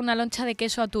tirarle una loncha de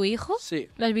queso a tu hijo. Sí.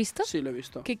 ¿Lo has visto? Sí, lo he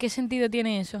visto. ¿Qué sentido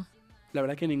tiene eso? La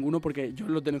verdad que ninguno, porque yo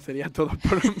lo denunciaría todo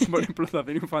por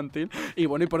explotación infantil y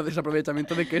bueno, y por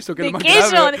desaprovechamiento de queso, que es lo más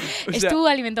grave. O ¿Es sea, tu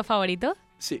alimento favorito?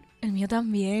 Sí. El mío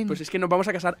también. Pues es que nos vamos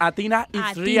a casar. Atina is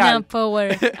Atina real.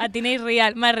 Power. Atina is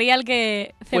real. Más real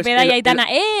que Pues Cepeda y Aitana.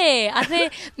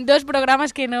 Hace 2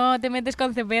 programas que no te metes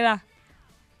con Cepeda.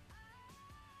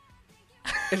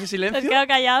 Ese silencio. ¿Te has quedado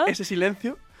callado? Ese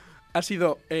silencio ha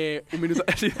sido un minuto.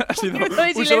 Ha sido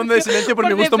Un segundo de silencio por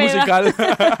mi gusto Cepeda.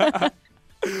 musical.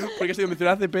 Porque ha sido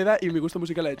mencionada Cepeda y mi gusto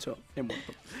musical ha hecho. He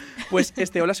muerto. Pues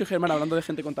Hola, soy Germán, hablando de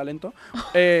gente con talento.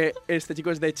 Este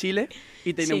chico es de Chile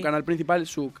y tiene un canal principal,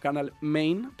 su canal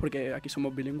main, porque aquí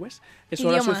somos bilingües. Es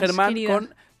Hola, soy Germán,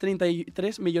 con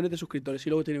 33 millones de suscriptores. Y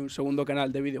luego tiene un segundo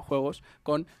canal de videojuegos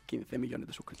con 15 millones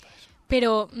de suscriptores.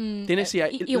 Pero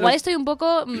igual estoy un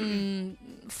poco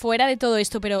fuera de todo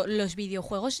esto, pero los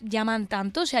videojuegos llaman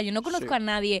tanto. O sea, yo no conozco a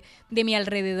nadie de mi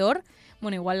alrededor.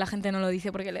 Bueno, igual la gente no lo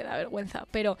dice porque le da vergüenza,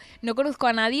 pero no conozco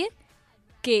a nadie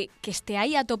que esté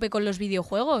ahí a tope con los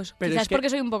videojuegos. Pero Quizás es que,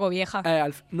 porque soy un poco vieja.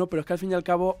 No, pero es que al fin y al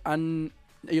cabo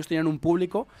ellos tenían un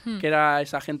público que era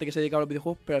esa gente que se dedicaba a los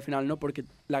videojuegos, pero al final no, porque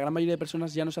la gran mayoría de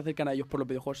personas ya no se acercan a ellos por los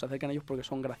videojuegos, se acercan a ellos porque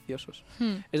son graciosos.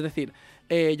 Es decir,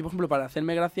 yo por ejemplo, para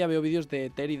hacerme gracia veo vídeos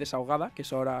de Terry Desahogada, que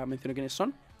eso ahora menciono quiénes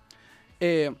son.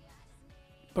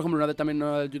 Por ejemplo,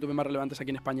 una de YouTube más relevantes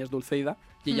aquí en España es Dulceida,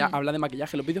 y ella habla de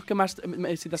maquillaje. Los vídeos que más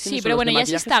excitaciones Sí, son pero los bueno, de ella es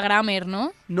maquillajes. Instagramer,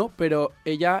 ¿no? No, pero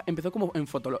ella empezó como en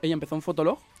Fotolog. Ella empezó en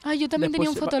Fotolog. Ay, yo también Después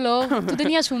tenía un Fotolog. ¿Tú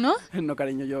tenías uno? No,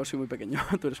 cariño, yo soy muy pequeño.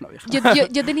 Tú eres una vieja.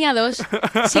 Yo tenía 2.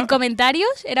 Sin comentarios,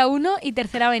 era 1 y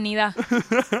Tercera Avenida.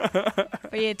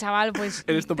 Oye, chaval, pues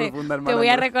Eres tu profunda hermana. te voy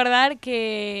a ¿no? recordar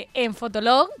que en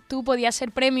Fotolog tú podías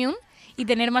ser premium y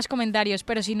tener más comentarios,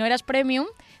 pero si no eras premium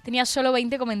tenías solo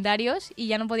 20 comentarios y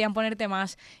ya no podían ponerte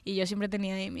más, y yo siempre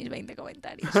tenía ahí mis 20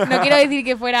 comentarios. No quiero decir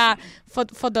que fuera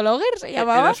fotologger, se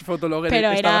llamaba. Eras fotologger,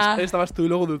 pero estabas tú y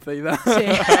luego Dulceida. Sí,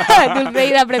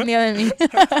 Dulceida aprendió de mí.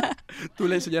 Tú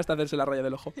le enseñaste a hacerse la raya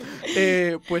del ojo.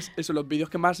 Pues eso, los vídeos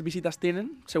que más visitas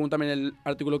tienen, según también el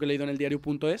artículo que he leído en el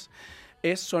diario.es,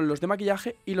 son los de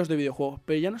maquillaje y los de videojuegos.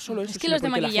 Pero ya no solo eso, es que sino los de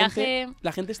porque maquillaje...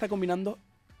 la gente está combinando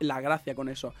la gracia con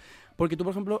eso. Porque tú,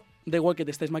 por ejemplo, da igual que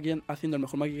te estés haciendo el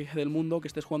mejor maquillaje del mundo, que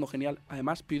estés jugando genial.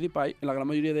 Además, PewDiePie, en la gran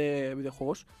mayoría de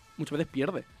videojuegos, muchas veces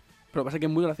pierde. Pero pasa que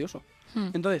es muy gracioso.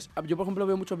 Entonces, yo, por ejemplo,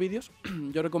 veo muchos vídeos.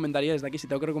 Yo recomendaría desde aquí, si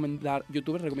tengo que recomendar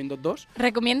youtubers, recomiendo 2.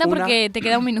 Recomienda porque te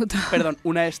queda un minuto. Perdón,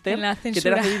 una es Ter, en la que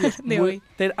censura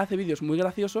Ter hace vídeos muy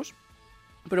graciosos,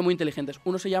 pero muy inteligentes.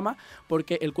 Uno se llama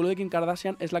Porque el culo de Kim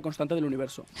Kardashian es la constante del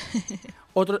universo.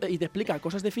 Otro, y te explica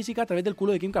cosas de física a través del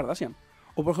culo de Kim Kardashian.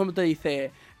 O por ejemplo te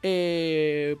dice,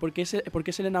 ¿por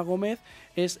qué Selena Gómez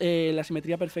es la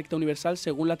simetría perfecta universal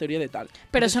según la teoría de tal?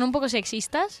 ¿Pero son un poco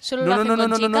sexistas? ¿Solo lo hacen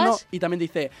con chicas? No. Y también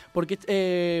dice, ¿por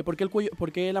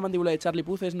qué la mandíbula de Charlie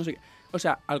Puth es no sé qué? O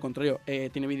sea, al contrario,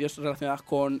 tiene vídeos relacionados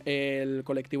con el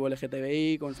colectivo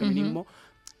LGTBI, con el feminismo.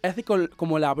 Hace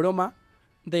como la broma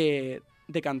de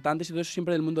cantantes y todo eso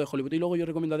siempre del mundo de Hollywood. Y luego yo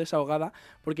recomiendo a Desahogada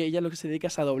porque ella lo que se dedica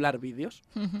es a doblar vídeos.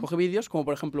 Coge vídeos, como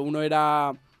por ejemplo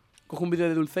coge un vídeo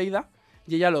de Dulceida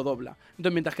y ella lo dobla.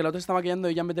 Entonces, mientras que la otra se está maquillando,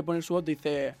 ella en vez de poner su voz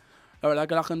dice, la verdad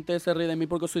que la gente se ríe de mí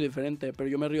porque soy diferente, pero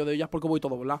yo me río de ellas porque voy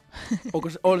todo doblado.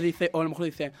 o a lo mejor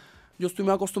dice, yo estoy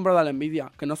muy acostumbrada a la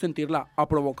envidia, que no sentirla, a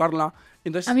provocarla.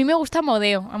 Entonces, a mí me gusta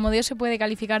Amodeo. Amodeo se puede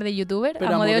calificar de youtuber.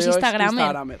 Pero Amodeo es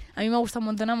Instagramer. A mí me gusta un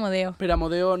montón Amodeo. Pero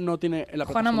Amodeo no tiene la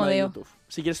plataforma de YouTube.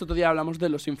 Si quieres otro día hablamos de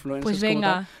los influencers. Pues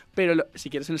venga. Pero si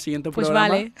quieres en el siguiente pues programa...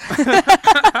 Pues vale.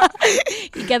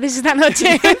 ¿Y qué haces esta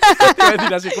noche? Te iba a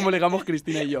decir así como ligamos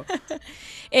Cristina y yo.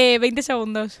 20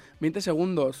 segundos. 20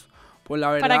 segundos. Pues la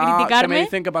 ¿Para verdad criticarme? que me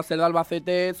dicen que para ser de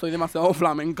Albacete soy demasiado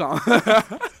flamenca.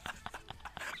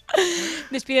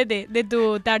 Despídete de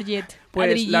tu target. Pues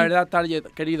Adri. la verdad, target,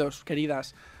 queridos,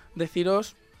 queridas,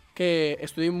 deciros que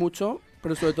estudiéis mucho,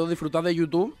 pero sobre todo disfrutad de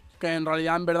YouTube, que en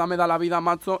realidad en verdad me da la vida,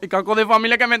 macho, y caco de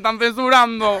familia que me están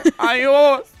censurando.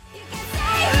 ¡Adiós!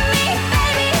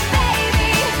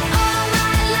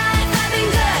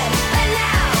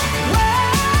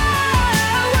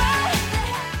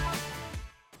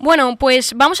 Bueno,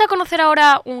 pues vamos a conocer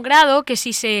ahora un grado que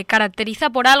si se caracteriza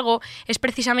por algo es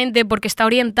precisamente porque está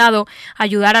orientado a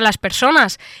ayudar a las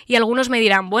personas. Y algunos me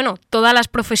dirán, bueno, todas las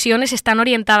profesiones están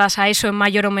orientadas a eso en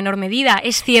mayor o menor medida,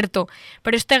 es cierto,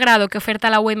 pero este grado que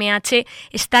oferta la UMH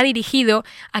está dirigido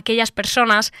a aquellas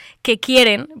personas que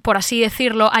quieren, por así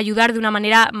decirlo, ayudar de una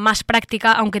manera más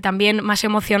práctica, aunque también más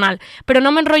emocional. Pero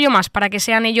no me enrollo más para que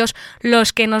sean ellos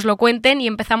los que nos lo cuenten y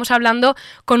empezamos hablando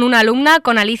con una alumna,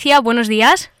 con Alicia. Buenos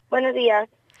días. Buenos días.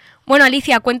 Bueno,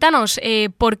 Alicia, cuéntanos,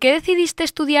 ¿por qué decidiste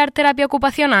estudiar terapia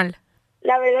ocupacional?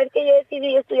 La verdad es que yo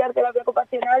decidí estudiar terapia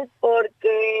ocupacional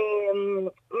porque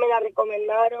me la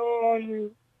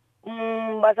recomendaron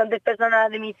bastantes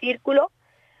personas de mi círculo,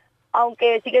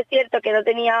 aunque sí que es cierto que no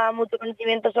tenía mucho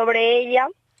conocimiento sobre ella,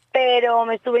 pero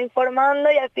me estuve informando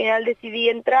y al final decidí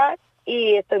entrar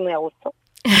y estoy muy a gusto.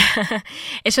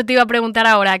 Eso te iba a preguntar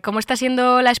ahora, ¿cómo está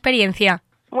siendo la experiencia?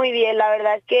 Muy bien, la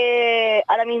verdad es que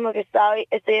ahora mismo que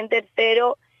estoy en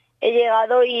tercero he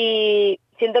llegado y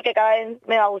siento que cada vez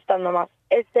me va gustando más.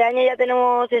 Este año ya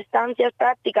tenemos estancias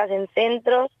prácticas en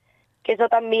centros, que eso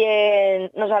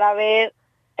también nos hará ver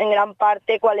en gran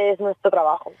parte cuál es nuestro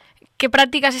trabajo. ¿Qué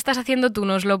prácticas estás haciendo tú?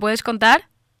 ¿Nos lo puedes contar?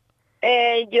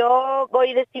 Yo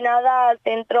voy destinada al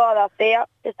centro Adacea,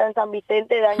 que está en San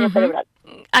Vicente, de daño cerebral.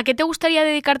 ¿A qué te gustaría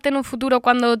dedicarte en un futuro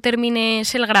cuando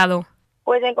termines el grado?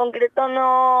 Pues en concreto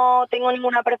no tengo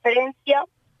ninguna preferencia,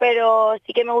 pero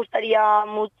sí que me gustaría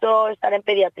mucho estar en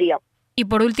pediatría. Y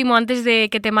por último, antes de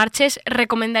que te marches,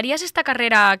 ¿recomendarías esta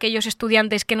carrera a aquellos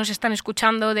estudiantes que nos están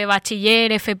escuchando de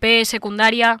bachiller, FP,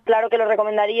 secundaria? Claro que lo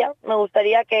recomendaría. Me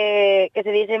gustaría que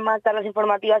se diesen más charlas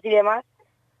informativas y demás,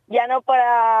 ya no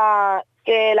para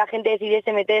que la gente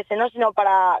decidiese meterse, ¿no?, sino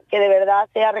para que de verdad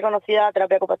sea reconocida la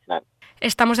terapia ocupacional.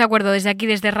 Estamos de acuerdo. Desde aquí,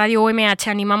 desde Radio UMH,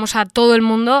 animamos a todo el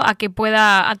mundo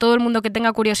a todo el mundo que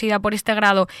tenga curiosidad por este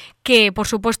grado, que por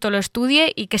supuesto lo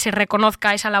estudie y que se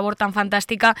reconozca esa labor tan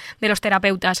fantástica de los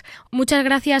terapeutas. Muchas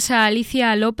gracias a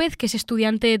Alicia López, que es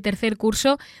estudiante de tercer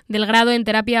curso del grado en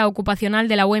terapia ocupacional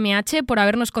de la UMH, por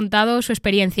habernos contado su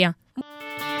experiencia.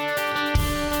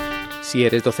 Si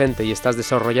eres docente y estás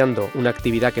desarrollando una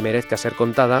actividad que merezca ser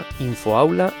contada,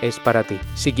 InfoAula es para ti.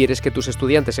 Si quieres que tus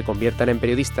estudiantes se conviertan en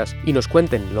periodistas y nos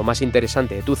cuenten lo más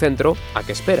interesante de tu centro, ¿a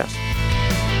qué esperas?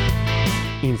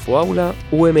 InfoAula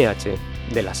UMH,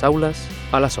 de las aulas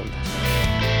a las ondas.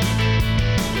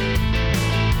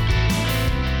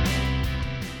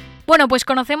 Bueno, pues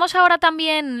conocemos ahora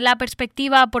también la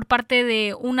perspectiva por parte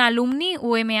de un alumni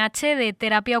UMH de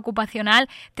terapia ocupacional.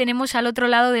 Tenemos al otro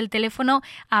lado del teléfono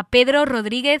a Pedro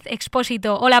Rodríguez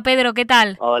Expósito. Hola Pedro, ¿qué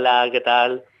tal? Hola, ¿qué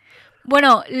tal?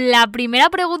 Bueno, la primera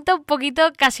pregunta un poquito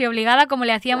casi obligada, como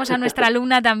le hacíamos a nuestra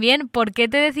alumna también. ¿Por qué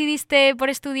te decidiste por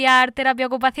estudiar terapia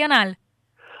ocupacional?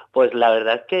 Pues la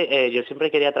verdad es que yo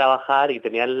siempre quería trabajar y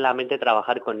tenía en la mente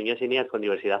trabajar con niños y niñas con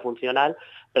diversidad funcional,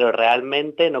 pero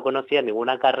realmente no conocía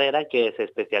ninguna carrera que se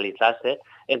especializase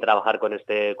en trabajar con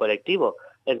este colectivo.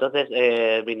 Entonces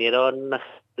vinieron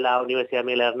la Universidad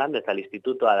Miguel Hernández al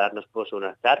instituto a darnos pues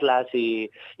unas charlas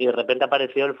y de repente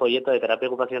apareció el folleto de terapia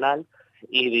ocupacional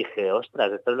y dije,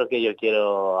 ostras, esto es lo que yo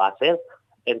quiero hacer.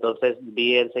 Entonces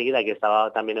vi enseguida que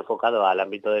estaba también enfocado al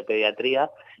ámbito de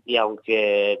pediatría y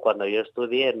aunque cuando yo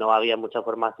estudié no había mucha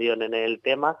formación en el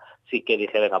tema, sí que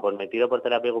dije, venga, pues me tiro por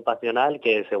terapia ocupacional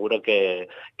que seguro que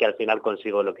al final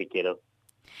consigo lo que quiero.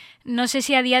 No sé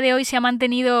si a día de hoy se ha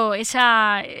mantenido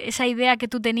esa idea que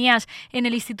tú tenías en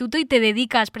el instituto y te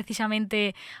dedicas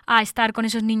precisamente a estar con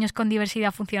esos niños con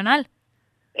diversidad funcional.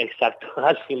 Exacto,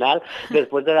 al final,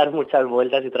 después de dar muchas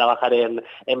vueltas y trabajar en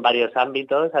varios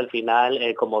ámbitos, al final,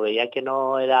 como veía que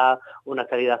no era una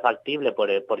salida factible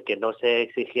porque no se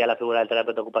exigía la figura del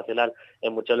terapeuta ocupacional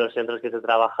en muchos de los centros que se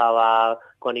trabajaba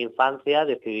con infancia,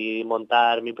 decidí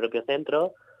montar mi propio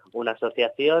centro, una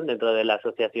asociación. Dentro de la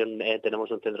asociación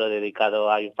tenemos un centro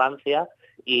dedicado a infancia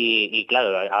y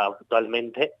claro,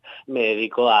 actualmente me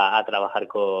dedico a trabajar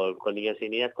con niños y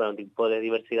niñas con un tipo de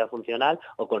diversidad funcional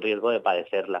o con riesgo de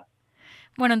padecerla.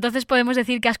 Bueno, entonces podemos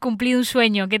decir que has cumplido un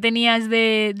sueño que tenías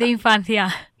de infancia.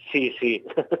 Sí,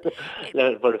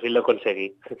 por fin lo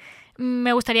conseguí.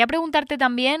 Me gustaría preguntarte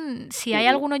también si hay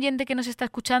algún oyente que nos está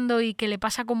escuchando y que le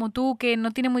pasa como tú, que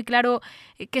no tiene muy claro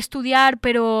qué estudiar,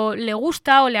 pero le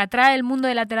gusta o le atrae el mundo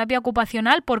de la terapia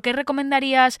ocupacional. ¿Por qué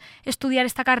recomendarías estudiar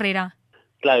esta carrera?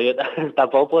 Claro, yo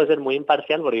tampoco puedo ser muy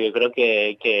imparcial porque yo creo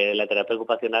que la terapia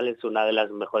ocupacional es una de las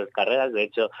mejores carreras, de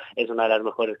hecho es una de las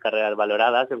mejores carreras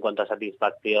valoradas en cuanto a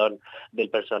satisfacción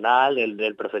del personal,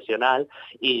 del profesional,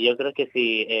 y yo creo que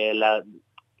si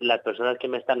las personas que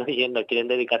me están oyendo quieren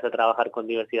dedicarse a trabajar con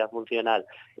diversidad funcional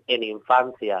en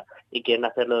infancia y quieren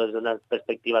hacerlo desde una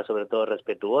perspectiva sobre todo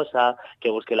respetuosa,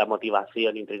 que busque la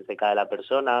motivación intrínseca de la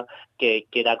persona, que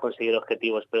quiera conseguir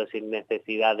objetivos pero sin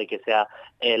necesidad de que sea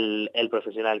el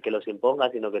profesional que los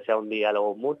imponga, sino que sea un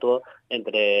diálogo mutuo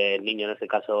entre el niño, en este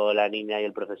caso la niña, y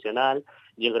el profesional,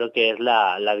 yo creo que es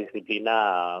la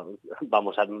disciplina,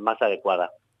 más adecuada.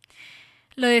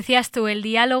 Lo decías tú, el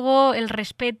diálogo, el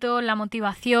respeto, la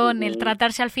motivación, el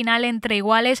tratarse al final entre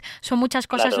iguales, son muchas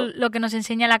cosas lo que nos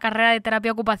enseña la carrera de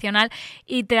terapia ocupacional,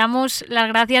 y te damos las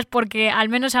gracias porque al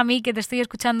menos a mí, que te estoy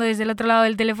escuchando desde el otro lado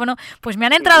del teléfono, pues me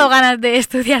han entrado ganas de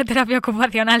estudiar terapia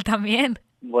ocupacional también.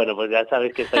 Bueno, pues ya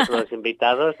sabéis que estáis todos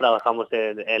invitados, trabajamos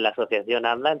en la asociación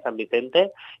ANDA en San Vicente,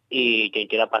 y quien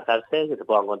quiera pasarse, que se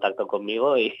ponga en contacto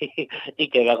conmigo y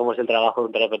que vea cómo es el trabajo de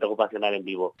un terapeuta ocupacional en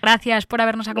vivo. Gracias por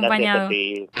habernos acompañado.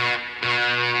 Gracias a ti.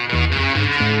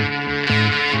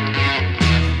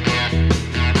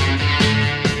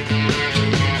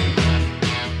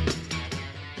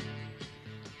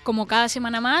 Como cada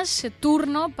semana más,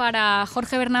 turno para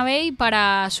Jorge Bernabé y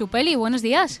para su peli. Buenos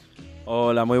días.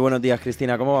 Hola, muy buenos días,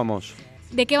 Cristina, ¿cómo vamos?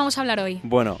 ¿De qué vamos a hablar hoy?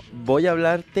 Bueno, voy a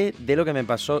hablarte de lo que me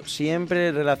pasó,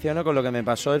 siempre relaciono con lo que me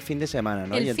pasó el fin de semana,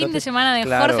 ¿no? Fin de semana de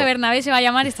Jorge Bernabé se va a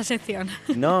llamar esta sección.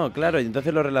 No, claro, y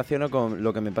entonces lo relaciono con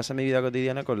lo que me pasa en mi vida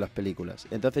cotidiana con las películas.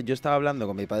 Entonces yo estaba hablando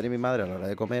con mi padre y mi madre a la hora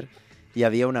de comer y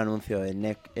había un anuncio de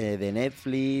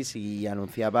Netflix y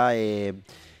anunciaba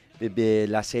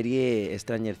la serie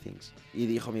Stranger Things. Y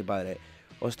dijo mi padre...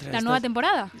 Ostras, ¿La nueva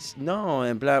temporada? No,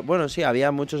 en plan, bueno, sí,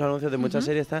 había muchos anuncios de muchas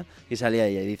series y salía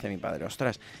ella y dice mi padre,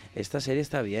 ostras, esta serie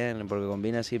está bien porque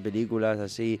combina así películas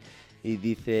así, y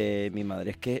dice mi madre,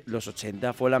 es que los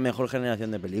 80 fue la mejor generación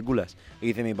de películas, y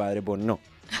dice mi padre, pues no,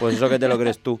 pues eso que te lo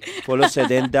crees tú, fue los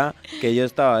 70 que yo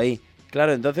estaba ahí.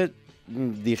 Claro, entonces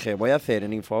dije,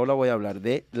 en Infoaula voy a hablar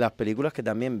de las películas que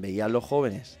también veían los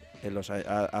jóvenes,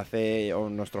 o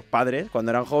nuestros padres cuando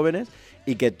eran jóvenes,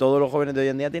 y que todos los jóvenes de hoy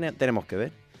en día tenemos que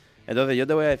ver. Entonces yo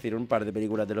te voy a decir un par de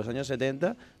películas de los años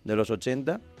 70, de los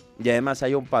 80, y además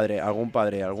hay algún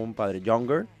padre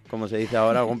younger, como se dice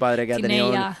ahora, algún padre que ha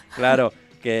tenido claro,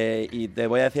 y te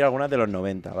voy a decir algunas de los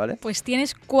 90, ¿vale? Pues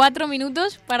tienes 4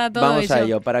 minutos para todo eso. Vamos a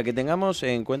ello, para que tengamos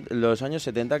en cuenta los años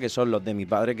 70, que son los de mi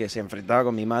padre, que se enfrentaba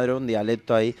con mi madre, un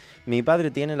dialecto ahí. Mi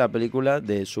padre tiene la película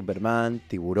de Superman,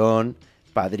 Tiburón,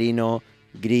 Padrino,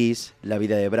 Gris, La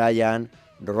vida de Brian,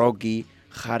 Rocky,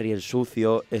 Harry el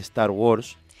Sucio, Star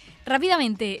Wars.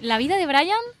 Rápidamente, ¿La vida de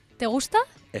Brian te gusta?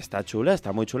 Está chula,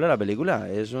 está muy chula la película.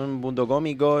 Es un punto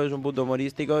cómico, es un punto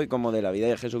humorístico y como de la vida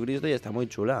de Jesucristo, y está muy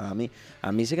chula. A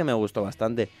mí sí que me gustó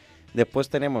bastante. Después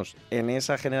tenemos en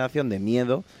esa generación de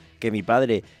miedo que mi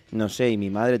padre, no sé, y mi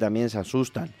madre también se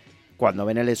asustan cuando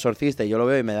ven El Exorcista, y yo lo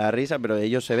veo y me da risa, pero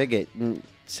ellos se ve que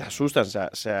se asustan,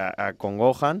 se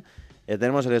acongojan.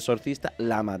 Tenemos El Exorcista,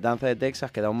 La Matanza de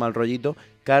Texas, que da un mal rollito,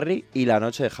 Carrie y La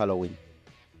Noche de Halloween.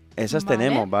 Esas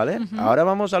tenemos, ¿vale? Ahora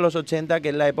vamos a los 80, que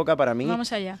es la época para mí...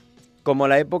 Vamos allá. Como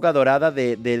la época dorada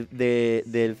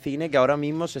del cine, que ahora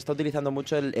mismo se está utilizando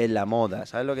mucho en la moda,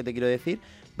 ¿sabes lo que te quiero decir?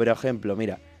 Por ejemplo,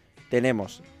 mira,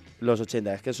 tenemos los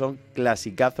 80, es que son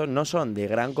clasicazos, no son de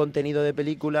gran contenido de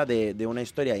película, de una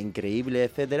historia increíble,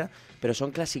 etcétera, pero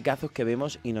son clasicazos que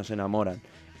vemos y nos enamoran.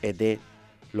 E.T.,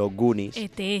 Los Goonies...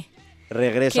 E.T.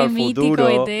 Regreso al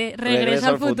futuro. Regreso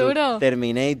al futuro.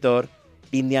 Terminator,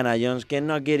 Indiana Jones. ¿Quién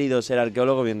no ha querido ser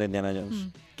arqueólogo viendo Indiana Jones?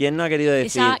 ¿Quién no ha querido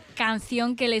decir? Esa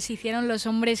canción que les hicieron los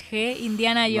hombres G,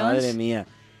 Indiana Jones. Madre mía.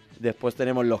 Después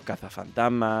tenemos Los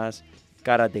Cazafantasmas,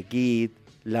 Karate Kid,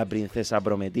 La Princesa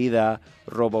Prometida,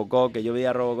 Robocop, que yo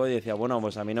veía Robocop y decía, bueno,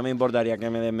 pues a mí no me importaría que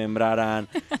me desmembraran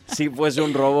si fuese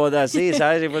un robot así,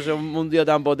 ¿sabes? Si fuese un tío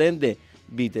tan potente.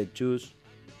 Beetlejuice.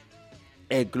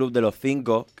 El Club de los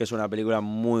Cinco, que es una película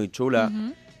muy chula.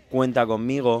 Cuenta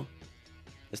conmigo.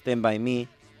 Stand by Me.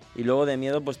 Y luego de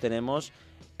miedo pues tenemos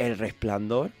El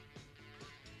Resplandor.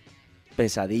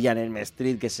 Pesadilla en Elm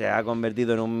Street, que se ha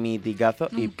convertido en un miticazo.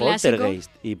 Y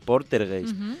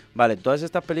Poltergeist. Vale, todas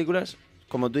estas películas,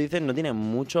 como tú dices, no tienen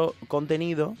mucho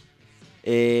contenido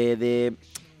de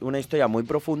una historia muy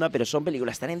profunda, pero son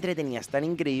películas tan entretenidas, tan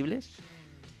increíbles,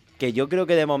 que yo creo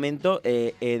que de momento,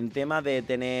 en tema de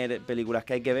tener películas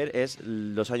que hay que ver, es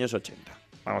los años 80.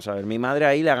 Vamos a ver, mi madre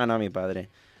ahí le ha ganado a mi padre.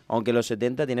 Aunque los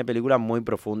 70 tiene películas muy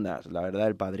profundas. La verdad,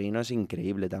 El Padrino es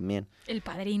increíble también. El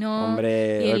Padrino,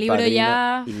 hombre, y el libro Padrino,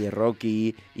 ya... y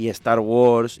Rocky, y Star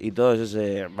Wars, y todos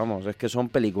ese... Vamos, es que son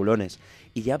peliculones.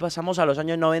 Y ya pasamos a los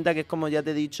años 90, que es como ya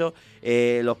te he dicho,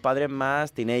 los padres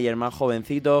más teenagers, más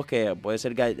jovencitos, que puede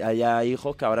ser que haya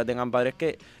hijos que ahora tengan padres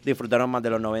que disfrutaron más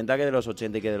de los 90 que de los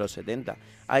 80 y que de los 70.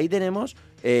 Ahí tenemos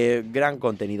gran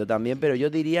contenido también, pero yo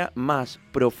diría más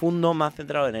profundo, más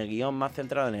centrado en el guión, más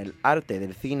centrado en el arte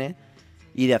del cine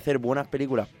y de hacer buenas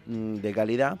películas de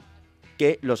calidad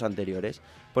que los anteriores.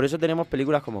 Por eso tenemos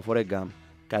películas como Forrest Gump,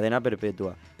 Cadena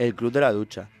Perpetua, El Club de la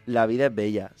Ducha, La vida es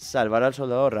bella, Salvar al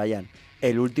soldado Ryan,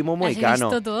 El último mohicano, ¿Has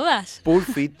visto todas? Pulp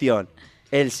Fiction,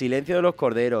 El silencio de los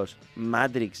corderos,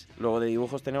 Matrix. Luego de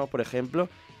dibujos tenemos, por ejemplo,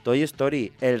 Toy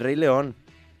Story, El Rey León,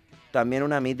 también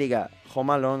una mítica,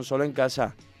 Home Alone, Solo en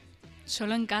casa,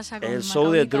 Solo en casa con El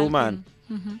show de Macaulay Truman,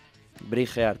 Culkin.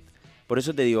 Braveheart. Por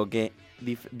eso te digo que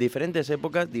diferentes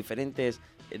épocas, diferentes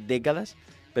décadas,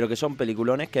 pero que son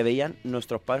peliculones que veían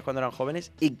nuestros padres cuando eran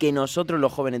jóvenes y que nosotros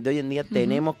los jóvenes de hoy en día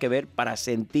tenemos que ver para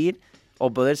sentir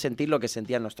o poder sentir lo que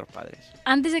sentían nuestros padres.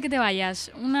 Antes de que te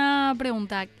vayas, una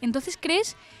pregunta. ¿Entonces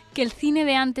crees que el cine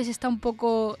de antes está un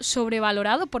poco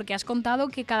sobrevalorado? Porque has contado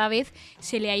que cada vez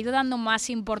se le ha ido dando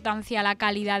más importancia a la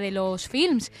calidad de los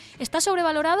films. ¿Está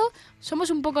sobrevalorado?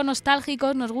 ¿Somos un poco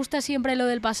nostálgicos? ¿Nos gusta siempre lo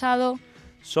del pasado?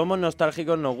 Somos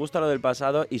nostálgicos, nos gusta lo del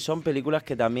pasado y son películas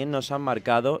que también nos han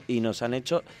marcado y nos han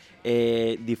hecho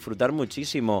disfrutar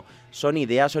muchísimo. Son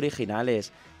ideas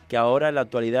originales que ahora en la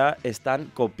actualidad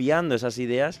están copiando esas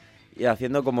ideas y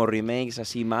haciendo como remakes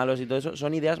así malos y todo eso.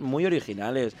 Son ideas muy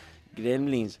originales.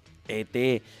 Gremlins,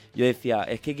 E.T. Yo decía,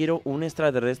 es que quiero un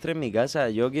extraterrestre en mi casa.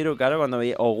 Yo quiero, claro, cuando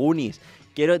veía... O Goonies.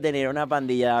 Quiero tener una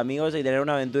pandilla de amigos y tener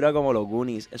una aventura como los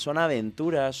Goonies. Son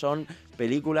aventuras, son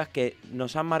películas que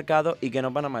nos han marcado y que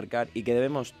nos van a marcar. Y que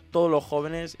debemos todos los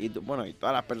jóvenes y y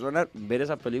todas las personas ver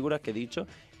esas películas que he dicho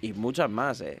y muchas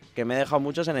más, que me he dejado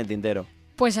muchas en el tintero.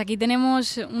 Pues aquí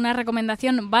tenemos una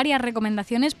recomendación, varias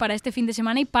recomendaciones para este fin de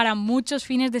semana y para muchos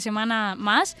fines de semana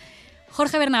más.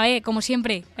 Jorge Bernabé, como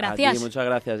siempre, gracias. A ti, muchas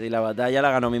gracias. Y la batalla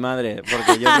la ganó mi madre,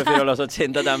 porque yo prefiero los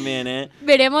 80 también, ¿eh?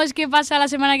 Veremos qué pasa la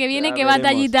semana que viene, qué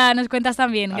batallita nos cuentas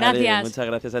también. Gracias. Vale, muchas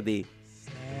gracias a ti.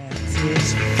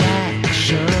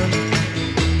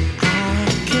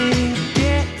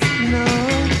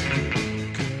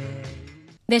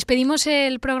 Despedimos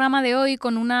el programa de hoy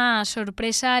con una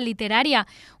sorpresa literaria.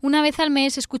 Una vez al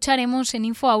mes escucharemos en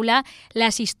Infoaula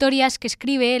las historias que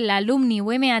escribe la alumni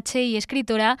UMH y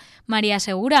escritora María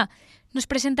Segura. Nos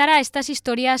presentará estas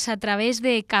historias a través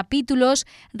de capítulos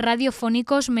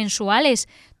radiofónicos mensuales.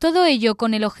 Todo ello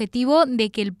con el objetivo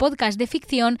de que el podcast de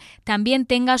ficción también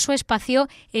tenga su espacio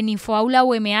en Infoaula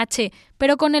UMH,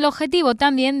 pero con el objetivo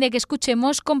también de que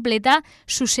escuchemos completa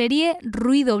su serie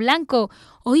Ruido Blanco.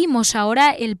 Oímos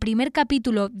ahora el primer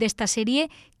capítulo de esta serie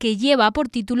que lleva por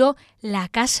título La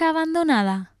casa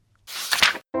abandonada.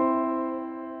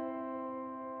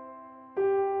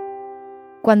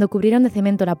 Cuando cubrieron de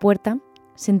cemento la puerta,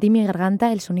 sentí en mi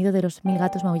garganta el sonido de los 1000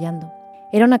 gatos maullando.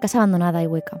 Era una casa abandonada y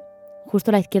hueca, justo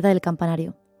a la izquierda del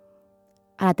campanario.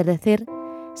 Al atardecer,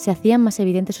 se hacían más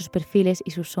evidentes sus perfiles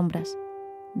y sus sombras.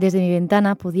 Desde mi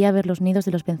ventana podía ver los nidos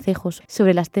de los vencejos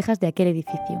sobre las tejas de aquel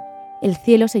edificio. El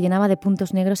cielo se llenaba de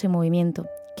puntos negros en movimiento,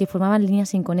 que formaban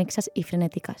líneas inconexas y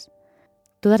frenéticas.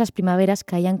 Todas las primaveras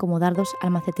caían como dardos al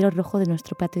macetero rojo de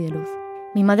nuestro patio de luz.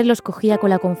 Mi madre los cogía con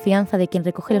la confianza de quien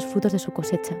recoge los frutos de su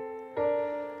cosecha.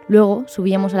 Luego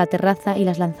subíamos a la terraza y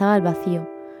las lanzaba al vacío,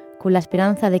 con la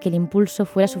esperanza de que el impulso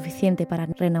fuera suficiente para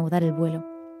reanudar el vuelo.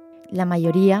 La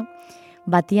mayoría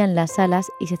batían las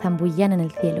alas y se zambullían en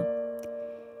el cielo.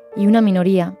 Y una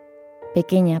minoría,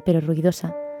 pequeña pero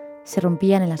ruidosa, se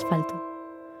rompía en el asfalto.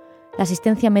 La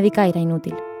asistencia médica era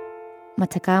inútil.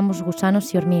 Machacábamos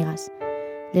gusanos y hormigas,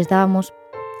 les dábamos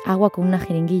agua con una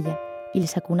jeringuilla y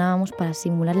les acunábamos para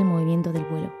simular el movimiento del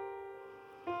vuelo.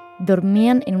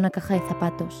 Dormían en una caja de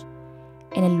zapatos,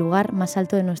 en el lugar más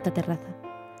alto de nuestra terraza,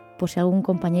 por si algún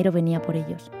compañero venía por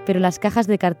ellos. Pero las cajas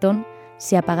de cartón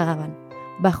se apagaban,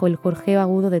 bajo el gorjeo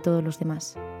agudo de todos los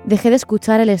demás. Dejé de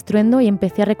escuchar el estruendo y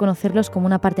empecé a reconocerlos como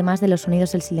una parte más de los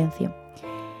sonidos del silencio.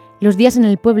 Los días en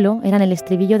el pueblo eran el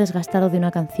estribillo desgastado de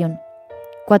una canción,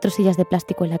 4 sillas de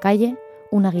plástico en la calle,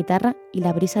 una guitarra y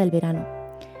la brisa del verano.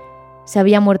 Se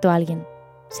había muerto alguien,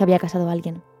 se había casado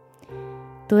alguien.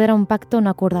 Todo era un pacto no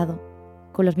acordado,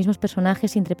 con los mismos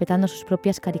personajes interpretando sus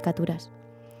propias caricaturas.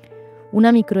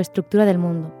 Una microestructura del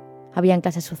mundo. Habían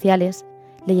clases sociales,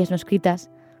 leyes no escritas,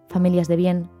 familias de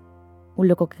bien, un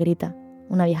loco que grita,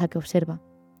 una vieja que observa,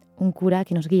 un cura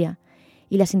que nos guía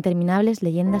y las interminables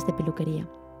leyendas de peluquería.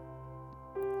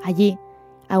 Allí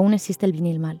aún existe el bien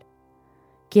y el mal.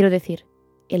 Quiero decir,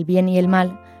 el bien y el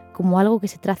mal como algo que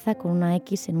se traza con una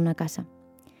X en una casa,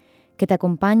 que te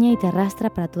acompaña y te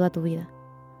arrastra para toda tu vida,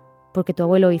 porque tu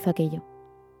abuelo hizo aquello,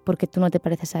 porque tú no te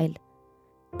pareces a él,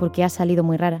 porque has salido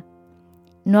muy rara.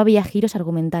 No había giros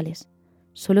argumentales,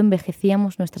 solo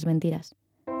envejecíamos nuestras mentiras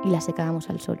y las secábamos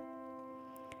al sol.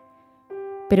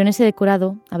 Pero en ese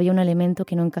decorado había un elemento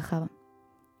que no encajaba.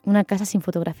 Una casa sin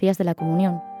fotografías de la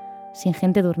comunión, sin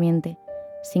gente durmiente,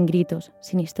 sin gritos,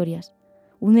 sin historias.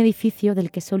 Un edificio del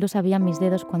que solo sabían mis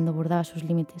dedos cuando bordaba sus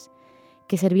límites,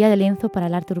 que servía de lienzo para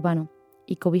el arte urbano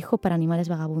y cobijo para animales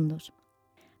vagabundos.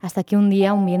 Hasta que un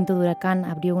día un viento de huracán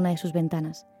abrió una de sus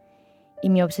ventanas y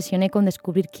me obsesioné con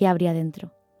descubrir qué habría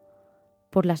dentro.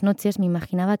 Por las noches me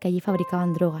imaginaba que allí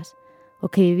fabricaban drogas o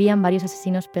que vivían varios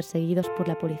asesinos perseguidos por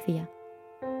la policía,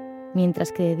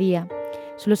 mientras que de día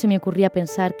solo se me ocurría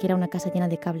pensar que era una casa llena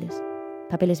de cables,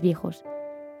 papeles viejos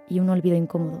y un olvido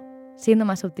incómodo. Siendo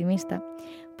más optimista,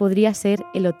 podría ser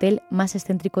el hotel más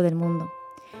excéntrico del mundo,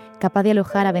 capaz de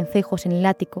alojar a vencejos en el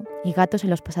ático y gatos en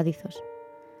los pasadizos.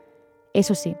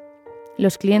 Eso sí,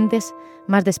 los clientes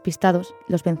más despistados,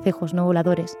 los vencejos no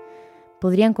voladores,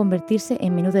 podrían convertirse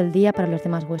en menú del día para los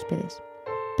demás huéspedes.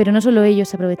 Pero no solo ellos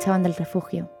se aprovechaban del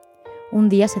refugio. Un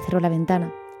día se cerró la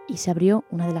ventana y se abrió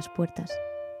una de las puertas,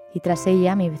 y tras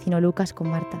ella mi vecino Lucas con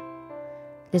Marta.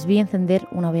 Les vi encender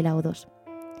una vela o dos.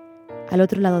 Al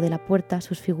otro lado de la puerta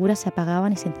sus figuras se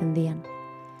apagaban y se encendían.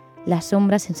 Las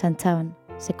sombras se ensanchaban,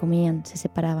 se comían, se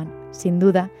separaban. Sin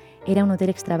duda, era un hotel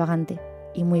extravagante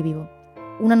y muy vivo.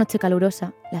 Una noche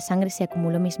calurosa, la sangre se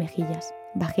acumuló en mis mejillas.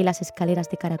 Bajé las escaleras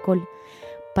de caracol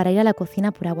para ir a la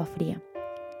cocina por agua fría.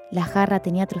 La jarra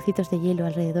tenía trocitos de hielo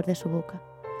alrededor de su boca.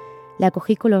 La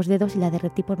cogí con los dedos y la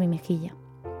derretí por mi mejilla.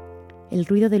 El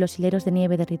ruido de los hileros de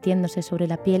nieve derritiéndose sobre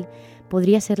la piel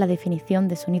podría ser la definición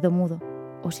de sonido mudo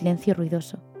o silencio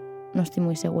ruidoso. No estoy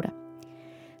muy segura.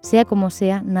 Sea como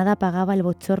sea, nada apagaba el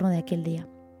bochorno de aquel día.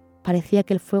 Parecía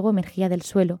que el fuego emergía del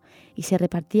suelo y se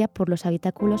repartía por los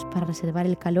habitáculos para reservar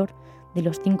el calor de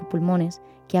los 5 pulmones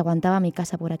que aguantaba mi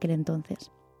casa por aquel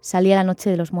entonces. Salía la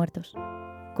noche de los muertos.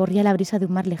 Corría la brisa de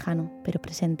un mar lejano, pero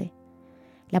presente.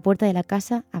 La puerta de la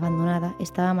casa, abandonada,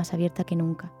 estaba más abierta que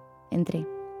nunca. Entré.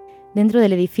 Dentro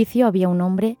del edificio había un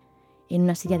hombre en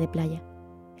una silla de playa.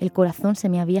 El corazón se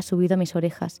me había subido a mis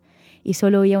orejas y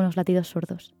solo oía unos latidos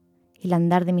sordos. El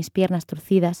andar de mis piernas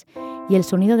torcidas y el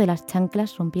sonido de las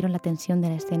chanclas rompieron la tensión de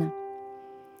la escena.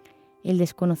 El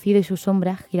desconocido y su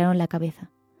sombra giraron la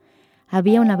cabeza.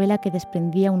 Había una vela que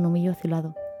desprendía un humillo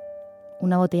azulado,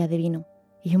 una botella de vino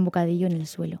y un bocadillo en el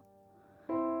suelo.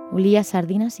 Olía a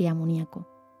sardinas y a amoníaco.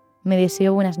 Me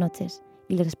deseó buenas noches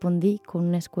y le respondí con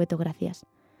un escueto gracias.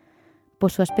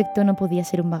 Por su aspecto no podía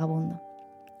ser un vagabundo.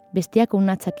 Vestía con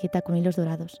una chaqueta con hilos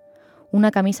dorados, una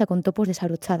camisa con topos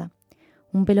desabrochada,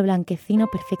 un pelo blanquecino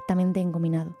perfectamente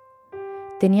engominado.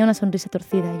 Tenía una sonrisa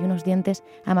torcida y unos dientes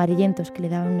amarillentos que le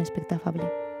daban un aspecto afable.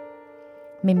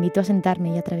 Me invitó a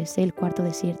sentarme y atravesé el cuarto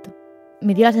desierto.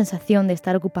 Me dio la sensación de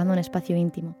estar ocupando un espacio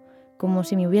íntimo, como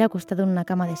si me hubiera acostado en una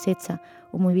cama deshecha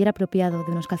o me hubiera apropiado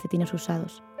de unos calcetines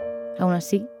usados. Aún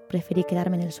así, preferí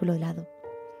quedarme en el suelo de lado.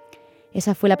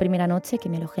 Esa fue la primera noche que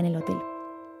me alojé en el hotel.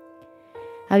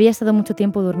 Había estado mucho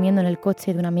tiempo durmiendo en el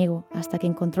coche de un amigo hasta que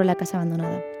encontró la casa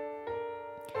abandonada.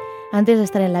 Antes de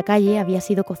estar en la calle había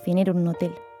sido cocinero en un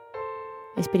hotel.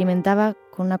 Experimentaba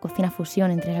con una cocina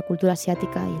fusión entre la cultura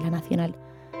asiática y la nacional.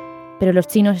 Pero los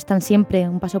chinos están siempre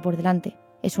un paso por delante.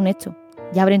 Es un hecho.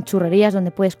 Ya abren churrerías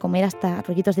donde puedes comer hasta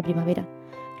rollitos de primavera.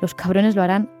 Los cabrones lo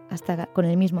harán hasta con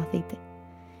el mismo aceite.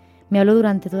 Me habló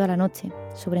durante toda la noche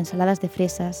sobre ensaladas de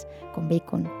fresas con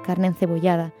bacon, carne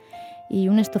encebollada y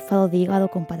un estofado de hígado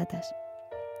con patatas.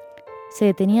 Se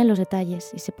detenía en los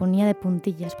detalles y se ponía de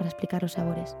puntillas para explicar los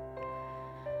sabores.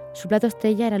 Su plato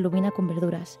estrella era lubina con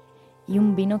verduras y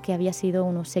un vino que había sido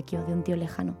un obsequio de un tío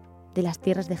lejano, de las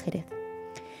tierras de Jerez.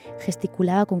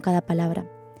 Gesticulaba con cada palabra,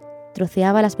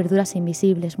 troceaba las verduras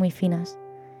invisibles, muy finas,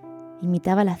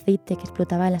 imitaba el aceite que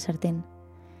explotaba en la sartén,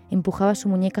 empujaba su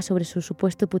muñeca sobre su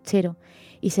supuesto puchero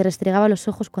y se restregaba los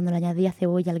ojos cuando le añadía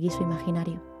cebolla al guiso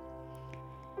imaginario.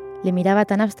 Le miraba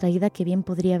tan abstraída que bien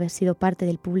podría haber sido parte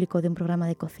del público de un programa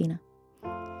de cocina.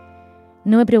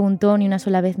 No me preguntó ni una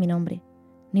sola vez mi nombre,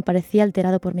 ni parecía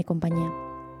alterado por mi compañía.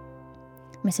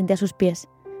 Me senté a sus pies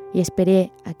y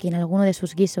esperé a que en alguno de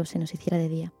sus guisos se nos hiciera de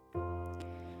día.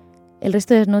 El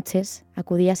resto de las noches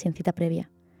acudía sin cita previa,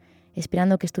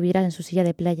 esperando que estuviera en su silla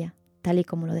de playa, tal y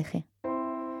como lo dejé.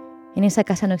 En esa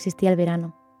casa no existía el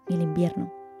verano ni el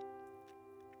invierno.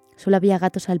 Solo había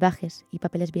gatos salvajes y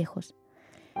papeles viejos.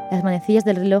 Las manecillas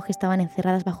del reloj estaban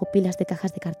encerradas bajo pilas de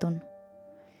cajas de cartón.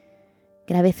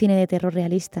 Grabé cine de terror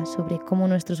realista sobre cómo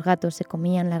nuestros gatos se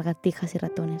comían lagartijas y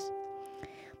ratones.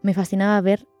 Me fascinaba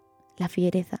ver la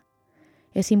fiereza,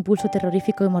 ese impulso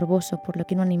terrorífico y morboso por lo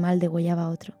que un animal degollaba a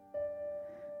otro.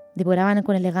 Devoraban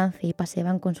con elegancia y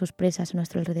paseaban con sus presas a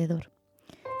nuestro alrededor,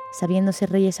 sabiéndose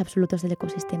reyes absolutos del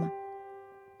ecosistema.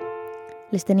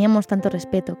 Les teníamos tanto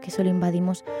respeto que solo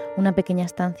invadimos una pequeña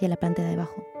estancia en la planta de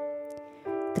abajo.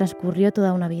 Transcurrió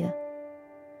toda una vida.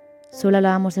 Solo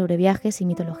hablábamos sobre viajes y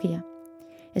mitología.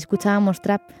 Escuchábamos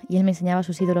trap y él me enseñaba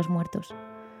sus ídolos muertos.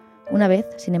 Una vez,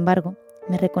 sin embargo,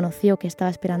 me reconoció que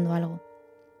estaba esperando algo.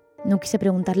 No quise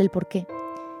preguntarle el porqué,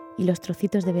 y los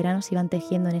trocitos de verano se iban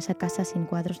tejiendo en esa casa sin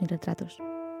cuadros ni retratos.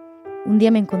 Un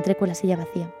día me encontré con la silla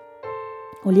vacía.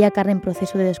 Olía a carne en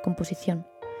proceso de descomposición.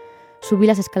 Subí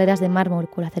las escaleras de mármol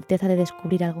con la certeza de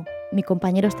descubrir algo. Mi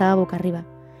compañero estaba boca arriba,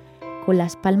 con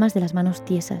las palmas de las manos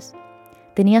tiesas.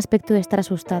 Tenía aspecto de estar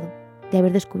asustado, de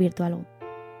haber descubierto algo.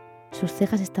 Sus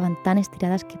cejas estaban tan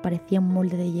estiradas que parecía un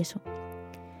molde de yeso.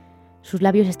 Sus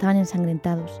labios estaban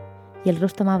ensangrentados, y el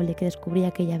rostro amable que descubrí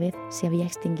aquella vez se había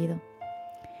extinguido.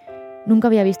 Nunca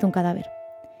había visto un cadáver.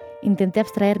 Intenté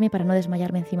abstraerme para no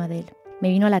desmayarme encima de él. Me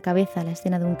vino a la cabeza la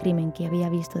escena de un crimen que había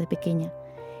visto de pequeña,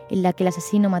 en la que el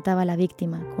asesino mataba a la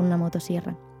víctima con una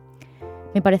motosierra.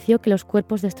 Me pareció que los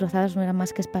cuerpos destrozados no eran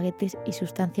más que espaguetis y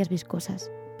sustancias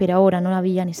viscosas, pero ahora no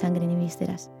había ni sangre ni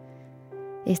vísceras.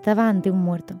 Estaba ante un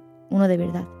muerto, uno de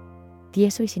verdad,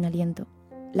 tieso y sin aliento.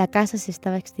 La casa se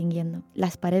estaba extinguiendo,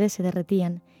 las paredes se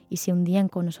derretían y se hundían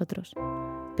con nosotros,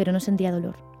 pero no sentía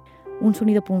dolor. Un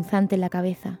sonido punzante en la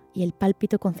cabeza y el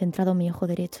pálpito concentrado en mi ojo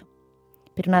derecho,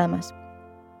 pero nada más.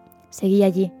 Seguí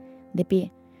allí, de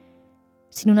pie,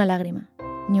 sin una lágrima,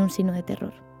 ni un signo de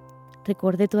terror.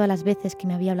 Recordé todas las veces que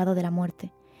me había hablado de la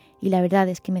muerte, y la verdad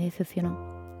es que me decepcionó.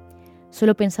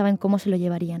 Solo pensaba en cómo se lo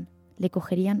llevarían. ¿Le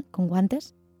cogerían con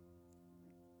guantes?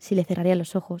 Si le cerraría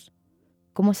los ojos,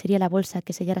 ¿cómo sería la bolsa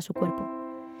que sellara su cuerpo?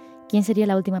 ¿Quién sería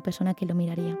la última persona que lo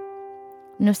miraría?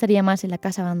 No estaría más en la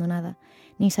casa abandonada,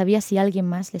 ni sabía si alguien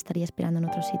más le estaría esperando en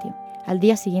otro sitio. Al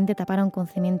día siguiente taparon con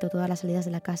cemento todas las salidas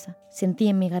de la casa. Sentí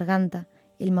en mi garganta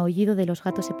el maullido de los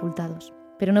gatos sepultados,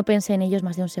 pero no pensé en ellos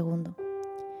más de un segundo.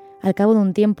 Al cabo de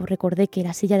un tiempo recordé que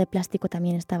la silla de plástico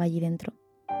también estaba allí dentro.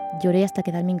 Lloré hasta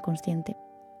quedarme inconsciente.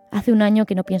 Hace un año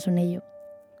que no pienso en ello.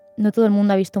 No todo el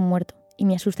mundo ha visto un muerto, y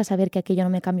me asusta saber que aquello no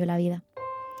me cambió la vida.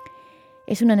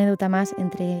 Es una anécdota más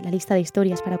entre la lista de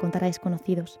historias para contar a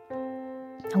desconocidos.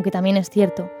 Aunque también es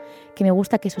cierto que me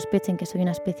gusta que sospechen que soy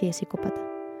una especie de psicópata,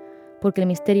 porque el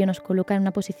misterio nos coloca en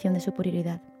una posición de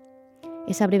superioridad.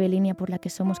 Esa breve línea por la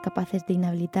que somos capaces de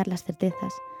inhabilitar las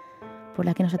certezas, por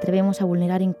la que nos atrevemos a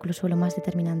vulnerar incluso lo más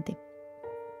determinante.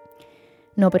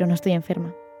 No, pero no estoy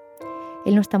enferma.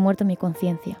 Él no está muerto en mi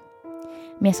conciencia.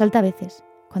 Me asalta a veces,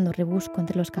 cuando rebusco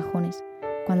entre los cajones,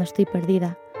 cuando estoy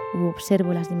perdida u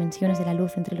observo las dimensiones de la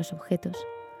luz entre los objetos.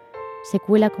 Se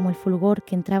cuela como el fulgor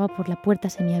que entraba por la puerta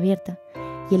semiabierta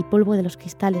y el polvo de los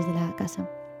cristales de la casa.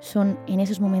 Son en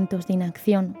esos momentos de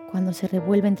inacción cuando se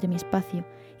revuelve entre mi espacio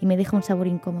y me deja un sabor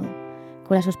incómodo,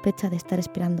 con la sospecha de estar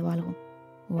esperando algo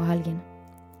o a alguien.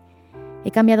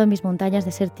 He cambiado mis montañas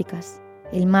desérticas,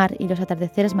 el mar y los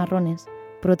atardeceres marrones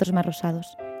por otros más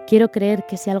rosados. Quiero creer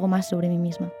que sé algo más sobre mí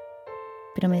misma,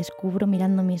 pero me descubro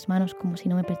mirando mis manos como si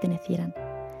no me pertenecieran.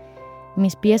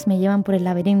 Mis pies me llevan por el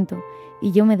laberinto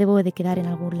y yo me debo de quedar en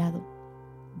algún lado,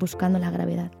 buscando la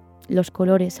gravedad. Los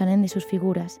colores salen de sus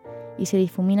figuras y se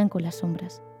difuminan con las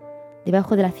sombras.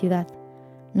 Debajo de la ciudad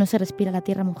no se respira la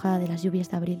tierra mojada de las lluvias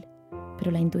de abril,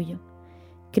 pero la intuyo.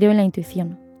 Creo en la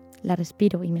intuición, la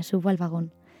respiro y me subo al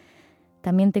vagón.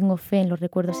 También tengo fe en los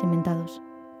recuerdos inventados,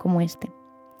 como este.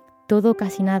 Todo o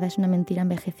casi nada es una mentira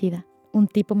envejecida. Un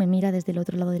tipo me mira desde el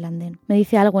otro lado del andén. Me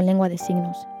dice algo en lengua de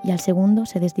signos y al segundo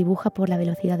se desdibuja por la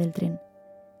velocidad del tren.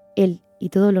 Él y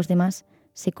todos los demás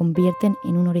se convierten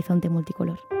en un horizonte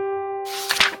multicolor.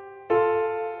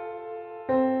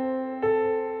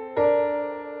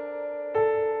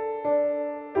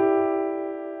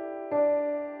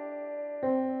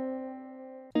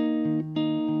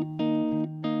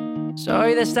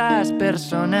 Soy de esas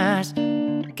personas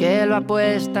que lo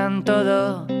apuestan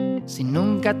todo, sin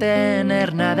nunca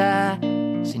tener nada,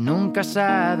 sin nunca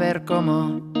saber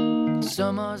cómo.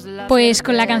 Pues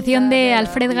con la canción de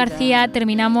Alfred García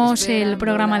terminamos el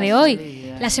programa de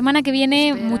hoy. La semana que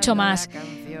viene mucho más.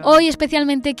 Hoy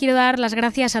especialmente quiero dar las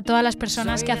gracias a todas las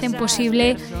personas que hacen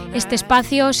posible este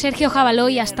espacio. Sergio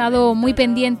Jabaloy ha estado muy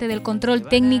pendiente del control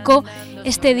técnico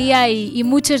este día y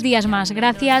muchos días más.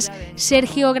 Gracias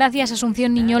Sergio, gracias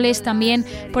Asunción Niñoles también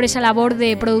por esa labor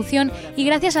de producción y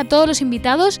gracias a todos los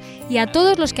invitados y a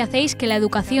todos los que hacéis que la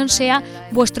educación sea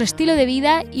vuestro estilo de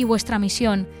vida y vuestra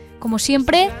misión. Como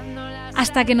siempre,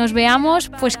 hasta que nos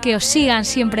veamos, pues que os sigan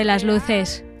siempre las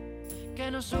luces. Que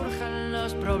no surjan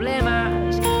los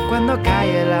problemas cuando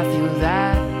cae la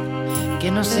ciudad. Que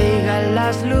no sigan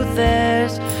las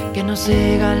luces, que no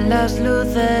sigan las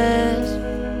luces.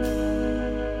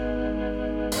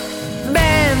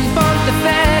 Ven, ponte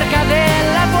cerca de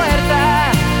la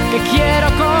puerta, que quiero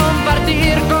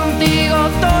compartir contigo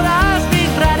todas mis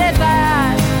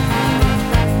rarezas.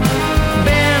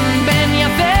 Ven, ven y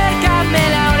acércame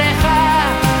la oreja,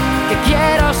 que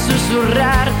quiero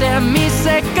susurrarte mis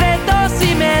secretos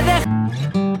y me dejas.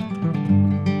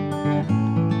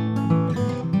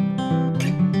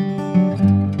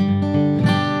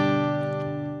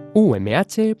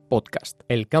 UMH Podcast,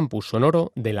 el campus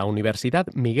sonoro de la Universidad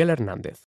Miguel Hernández.